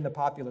hated and the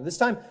popular. This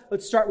time,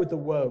 let's start with the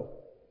woe.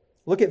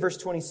 Look at verse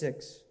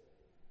 26.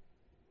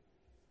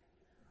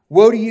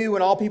 Woe to you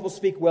when all people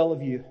speak well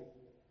of you,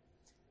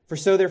 for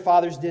so their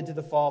fathers did to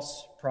the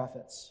false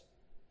prophets.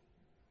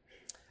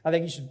 I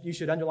think you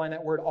should underline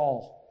that word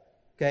all.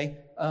 Okay?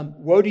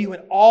 Woe to you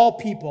when all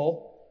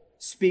people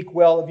speak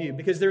well of you,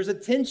 because there's a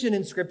tension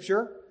in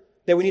Scripture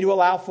that we need to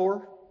allow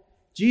for.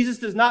 Jesus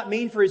does not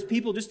mean for His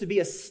people just to be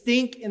a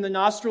stink in the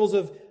nostrils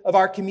of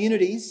our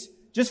communities,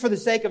 just for the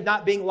sake of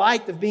not being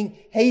liked, of being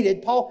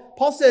hated.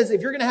 Paul says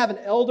if you're going to have an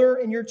elder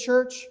in your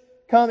church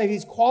come, if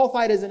he's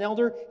qualified as an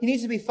elder, he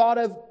needs to be thought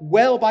of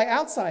well by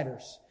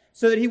outsiders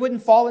so that he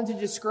wouldn't fall into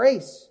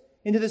disgrace,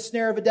 into the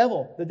snare of the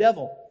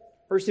devil.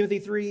 1 Timothy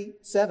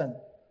 3:7.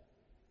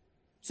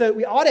 So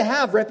we ought to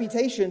have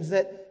reputations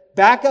that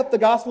back up the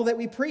gospel that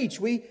we preach.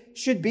 We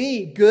should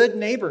be good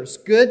neighbors,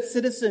 good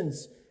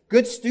citizens,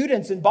 good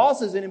students and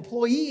bosses and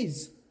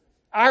employees.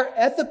 Our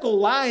ethical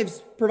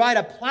lives provide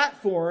a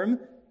platform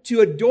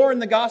to adorn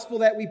the gospel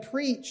that we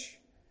preach.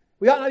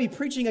 We ought not be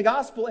preaching a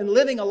gospel and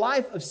living a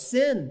life of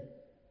sin.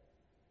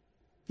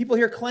 People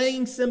hear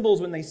clanging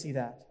cymbals when they see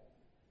that.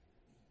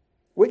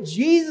 What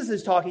Jesus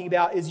is talking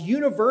about is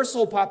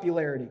universal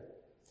popularity.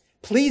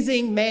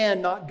 Pleasing man,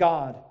 not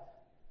God.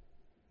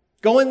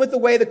 Going with the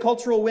way the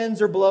cultural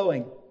winds are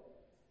blowing.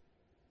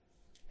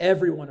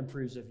 Everyone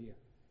approves of you.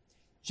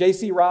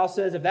 J.C. Ryle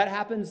says if that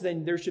happens,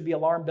 then there should be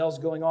alarm bells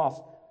going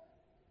off.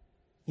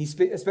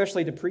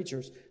 Especially to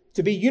preachers.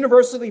 To be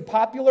universally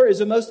popular is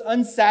a most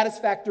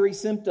unsatisfactory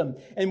symptom,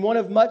 and one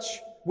of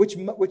much which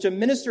a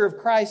minister of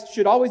Christ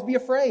should always be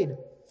afraid.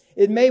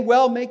 It may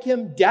well make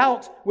him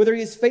doubt whether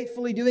he is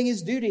faithfully doing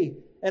his duty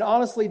and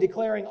honestly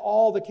declaring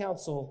all the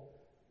counsel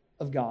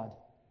of God.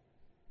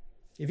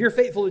 If you're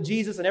faithful to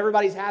Jesus and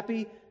everybody's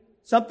happy,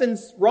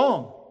 something's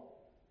wrong.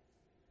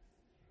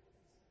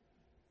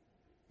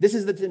 This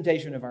is the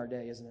temptation of our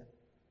day, isn't it?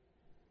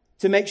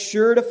 To make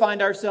sure to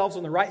find ourselves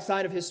on the right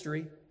side of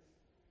history,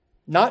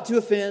 not to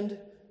offend.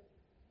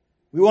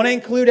 We want to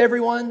include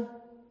everyone.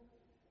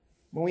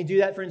 When we do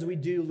that, friends, we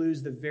do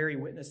lose the very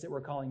witness that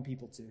we're calling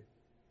people to.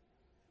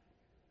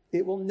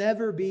 It will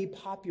never be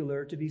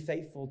popular to be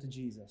faithful to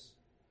Jesus.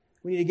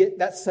 We need to get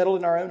that settled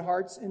in our own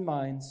hearts and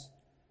minds.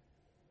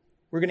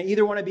 We're going to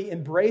either want to be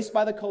embraced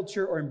by the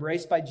culture or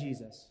embraced by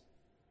Jesus.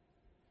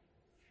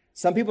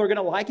 Some people are going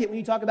to like it when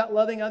you talk about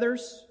loving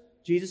others.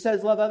 Jesus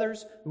says love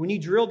others. When you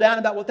drill down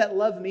about what that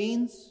love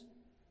means,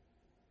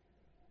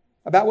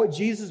 about what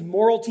Jesus'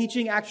 moral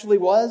teaching actually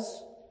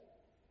was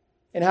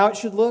and how it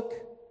should look,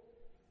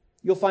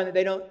 you'll find that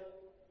they don't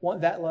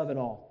want that love at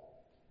all.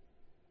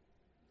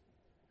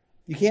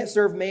 You can't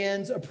serve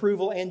man's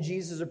approval and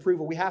Jesus'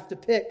 approval. We have to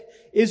pick.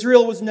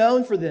 Israel was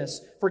known for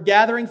this, for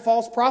gathering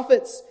false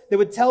prophets that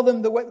would tell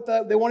them what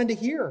they wanted to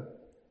hear,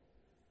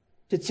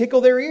 to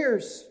tickle their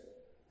ears,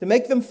 to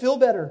make them feel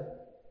better.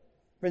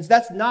 Friends,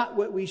 that's not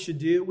what we should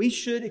do. We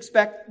should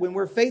expect when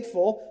we're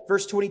faithful,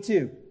 verse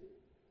 22,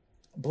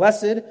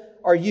 blessed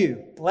are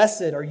you,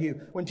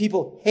 when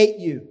people hate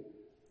you,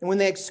 and when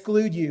they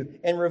exclude you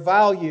and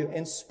revile you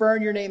and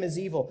spurn your name as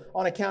evil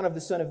on account of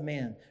the Son of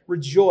Man.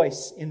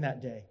 Rejoice in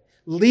that day.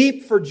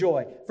 Leap for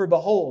joy, for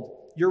behold,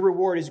 your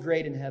reward is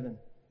great in heaven.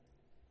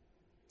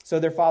 So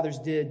their fathers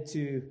did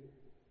to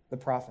the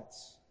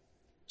prophets.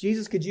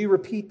 Jesus, could you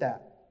repeat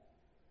that?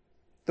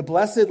 The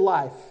blessed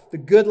life, the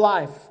good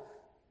life,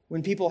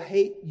 when people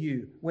hate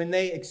you, when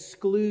they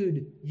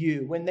exclude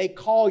you, when they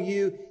call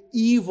you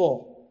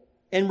evil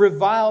and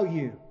revile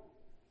you.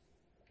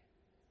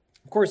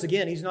 Of course,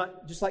 again, he's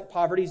not, just like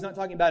poverty, he's not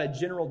talking about a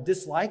general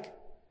dislike.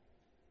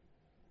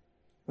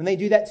 When they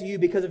do that to you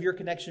because of your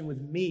connection with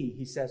me,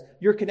 he says,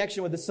 your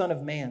connection with the Son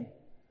of Man.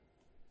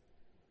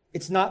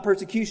 It's not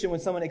persecution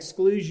when someone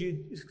excludes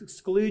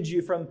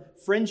you from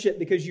friendship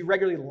because you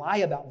regularly lie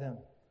about them.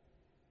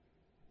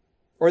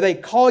 Or they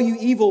call you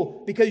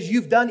evil because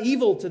you've done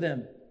evil to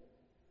them.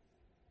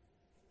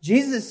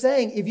 Jesus is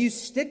saying, if you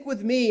stick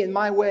with me in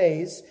my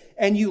ways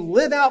and you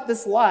live out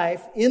this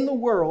life in the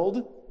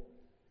world,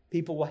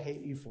 people will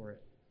hate you for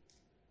it.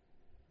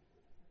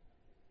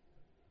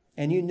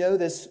 And you know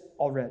this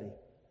already.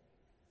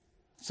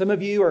 Some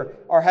of you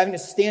are having to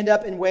stand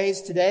up in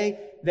ways today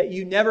that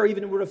you never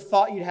even would have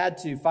thought you'd had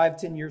to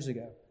 5-10 years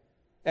ago.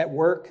 At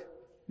work,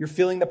 you're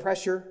feeling the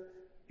pressure.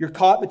 You're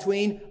caught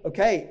between,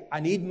 okay, I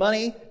need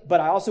money, but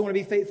I also want to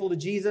be faithful to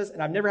Jesus,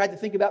 and I've never had to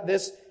think about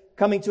this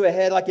coming to a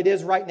head like it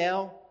is right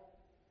now.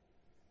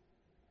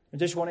 I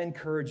just want to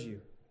encourage you.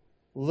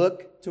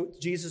 Look to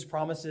Jesus'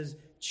 promises.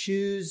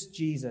 Choose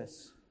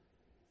Jesus.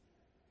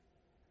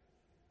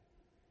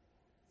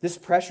 This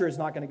pressure is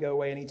not going to go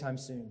away anytime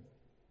soon.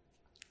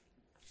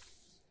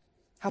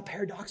 How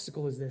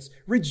paradoxical is this?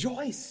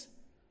 Rejoice.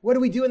 What do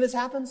we do when this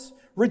happens?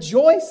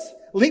 Rejoice.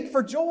 Leap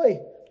for joy.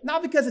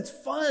 Not because it's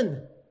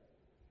fun.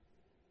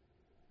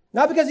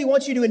 Not because he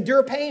wants you to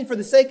endure pain for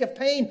the sake of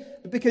pain,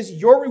 but because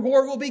your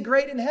reward will be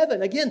great in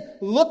heaven. Again,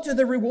 look to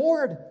the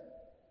reward,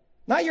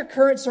 not your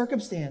current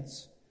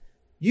circumstance.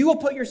 You will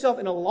put yourself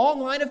in a long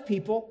line of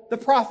people, the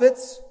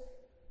prophets,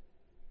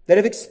 that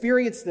have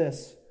experienced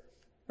this.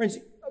 Friends,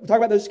 we talk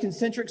about those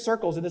concentric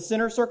circles. In the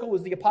center circle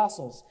was the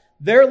apostles.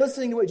 They're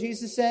listening to what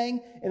Jesus is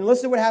saying. And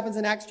listen to what happens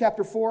in Acts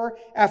chapter 4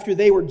 after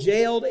they were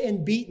jailed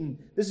and beaten.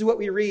 This is what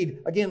we read.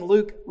 Again,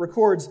 Luke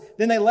records.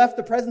 Then they left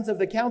the presence of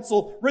the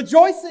council,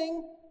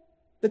 rejoicing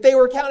that they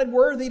were counted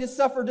worthy to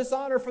suffer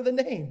dishonor for the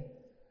name.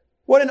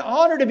 What an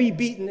honor to be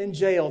beaten and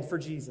jailed for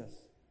Jesus.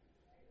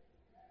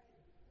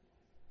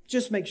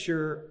 Just make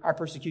sure our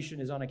persecution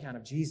is on account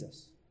of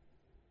Jesus.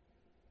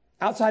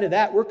 Outside of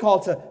that, we're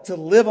called to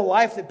live a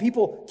life that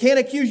people can't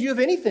accuse you of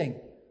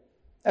anything,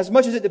 as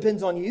much as it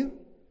depends on you.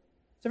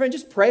 So everyone,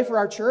 just pray for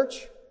our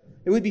church,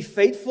 that we'd be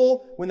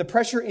faithful when the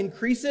pressure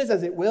increases,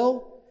 as it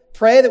will.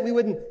 Pray that we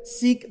wouldn't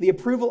seek the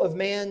approval of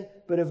man,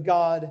 but of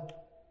God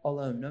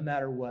alone, no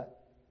matter what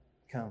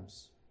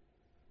comes.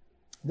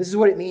 This is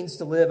what it means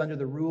to live under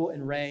the rule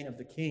and reign of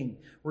the King.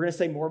 We're going to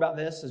say more about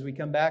this as we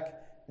come back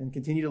and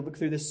continue to look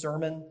through this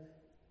sermon.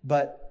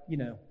 But,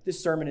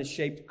 this sermon has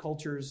shaped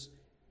cultures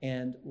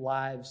and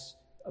lives,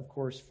 of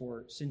course,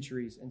 for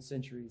centuries and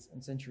centuries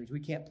and centuries. We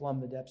can't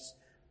plumb the depths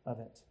of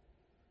it.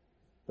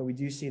 But we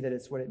do see that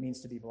it's what it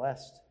means to be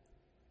blessed.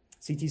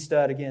 C.T.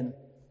 Studd, again,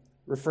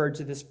 referred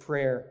to this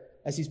prayer.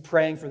 As he's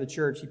praying for the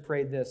church, he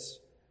prayed this,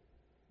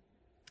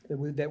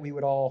 that we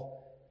would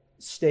all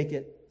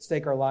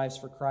stake our lives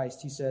for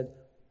Christ. He said,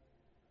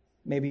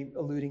 maybe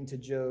alluding to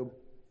Job,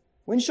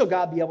 when shall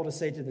God be able to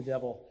say to the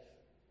devil,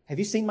 have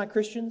you seen my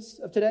Christians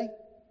of today?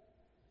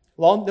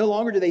 No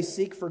longer do they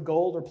seek for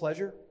gold or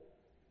pleasure,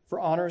 for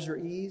honors or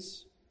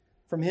ease.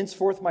 From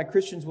henceforth my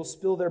Christians will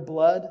spill their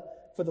blood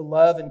for the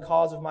love and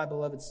cause of my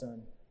beloved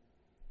Son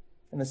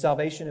and the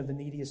salvation of the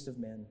neediest of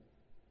men.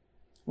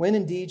 When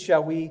indeed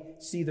shall we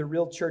see the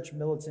real church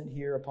militant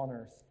here upon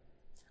earth?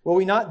 Will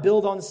we not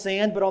build on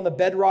sand, but on the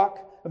bedrock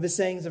of the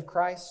sayings of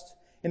Christ?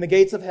 And the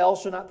gates of hell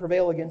shall not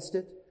prevail against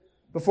it.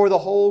 Before the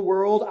whole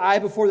world,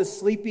 before the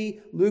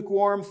sleepy,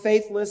 lukewarm,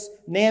 faithless,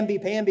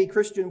 namby-pamby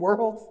Christian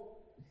world,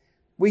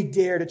 we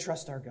dare to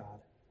trust our God.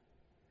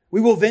 We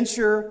will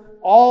venture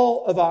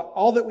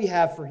all that we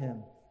have for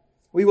Him.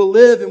 We will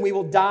live and we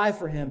will die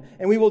for Him,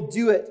 and we will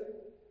do it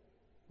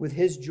with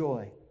His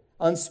joy,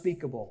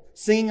 unspeakable,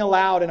 singing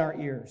aloud in our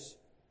ears.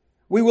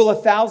 We will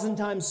 1,000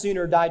 times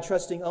sooner die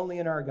trusting only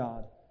in our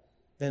God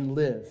than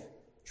live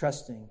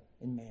trusting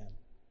in man.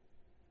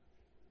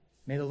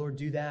 May the Lord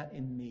do that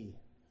in me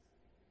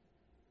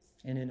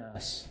and in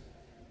us.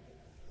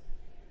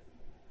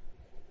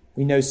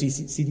 We know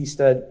C.T.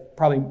 Studd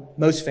probably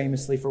most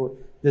famously for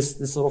this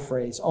little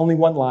phrase, only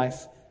one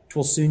life, which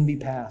will soon be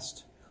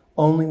past.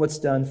 Only what's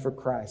done for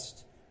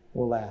Christ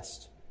will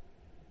last.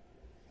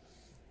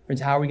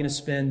 Friends, how are we going to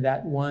spend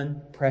that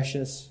one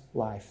precious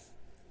life?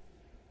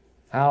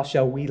 How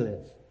shall we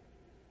live?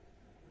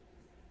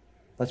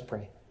 Let's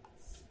pray.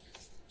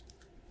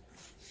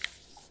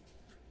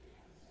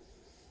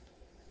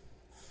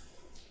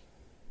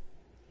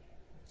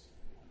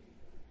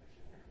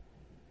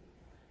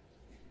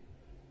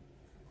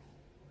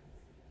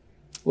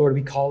 Lord,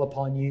 we call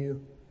upon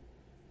You.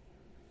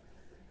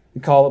 We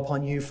call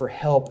upon You for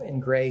help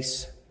and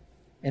grace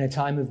in a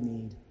time of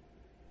need.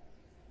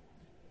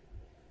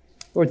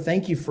 Lord,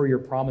 thank You for Your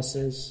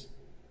promises,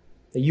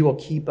 that You will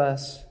keep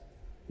us,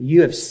 that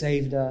You have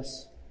saved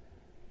us.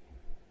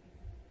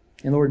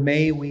 And Lord,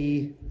 may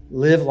we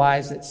live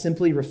lives that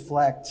simply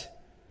reflect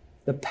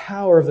the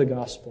power of the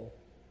gospel.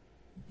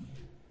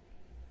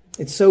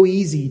 It's so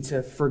easy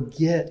to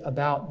forget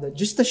about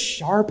just the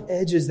sharp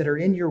edges that are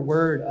in Your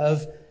word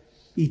of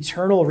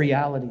eternal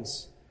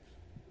realities.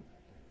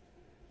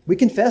 We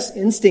confess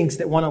instincts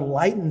that want to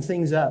lighten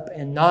things up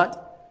and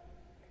not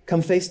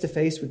come face to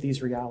face with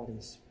these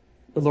realities.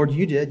 But Lord,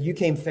 You did. You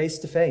came face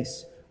to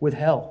face with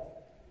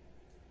hell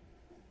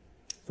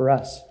for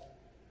us.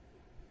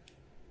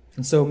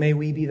 And so may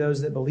we be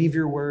those that believe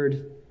Your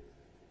word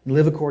and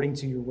live according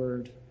to Your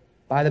word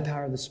by the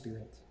power of the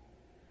Spirit.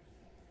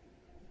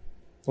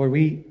 Lord,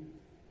 we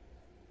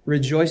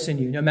rejoice in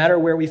You no matter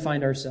where we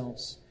find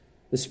ourselves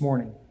this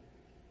morning.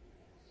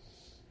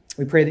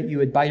 We pray that You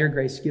would, by Your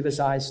grace, give us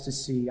eyes to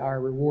see our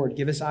reward.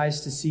 Give us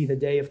eyes to see the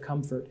day of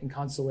comfort and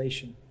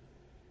consolation,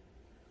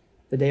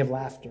 the day of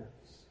laughter,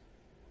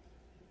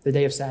 the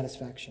day of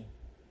satisfaction.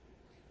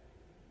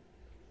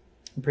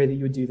 We pray that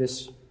You would do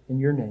this in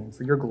Your name,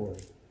 for Your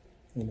glory.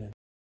 Amen.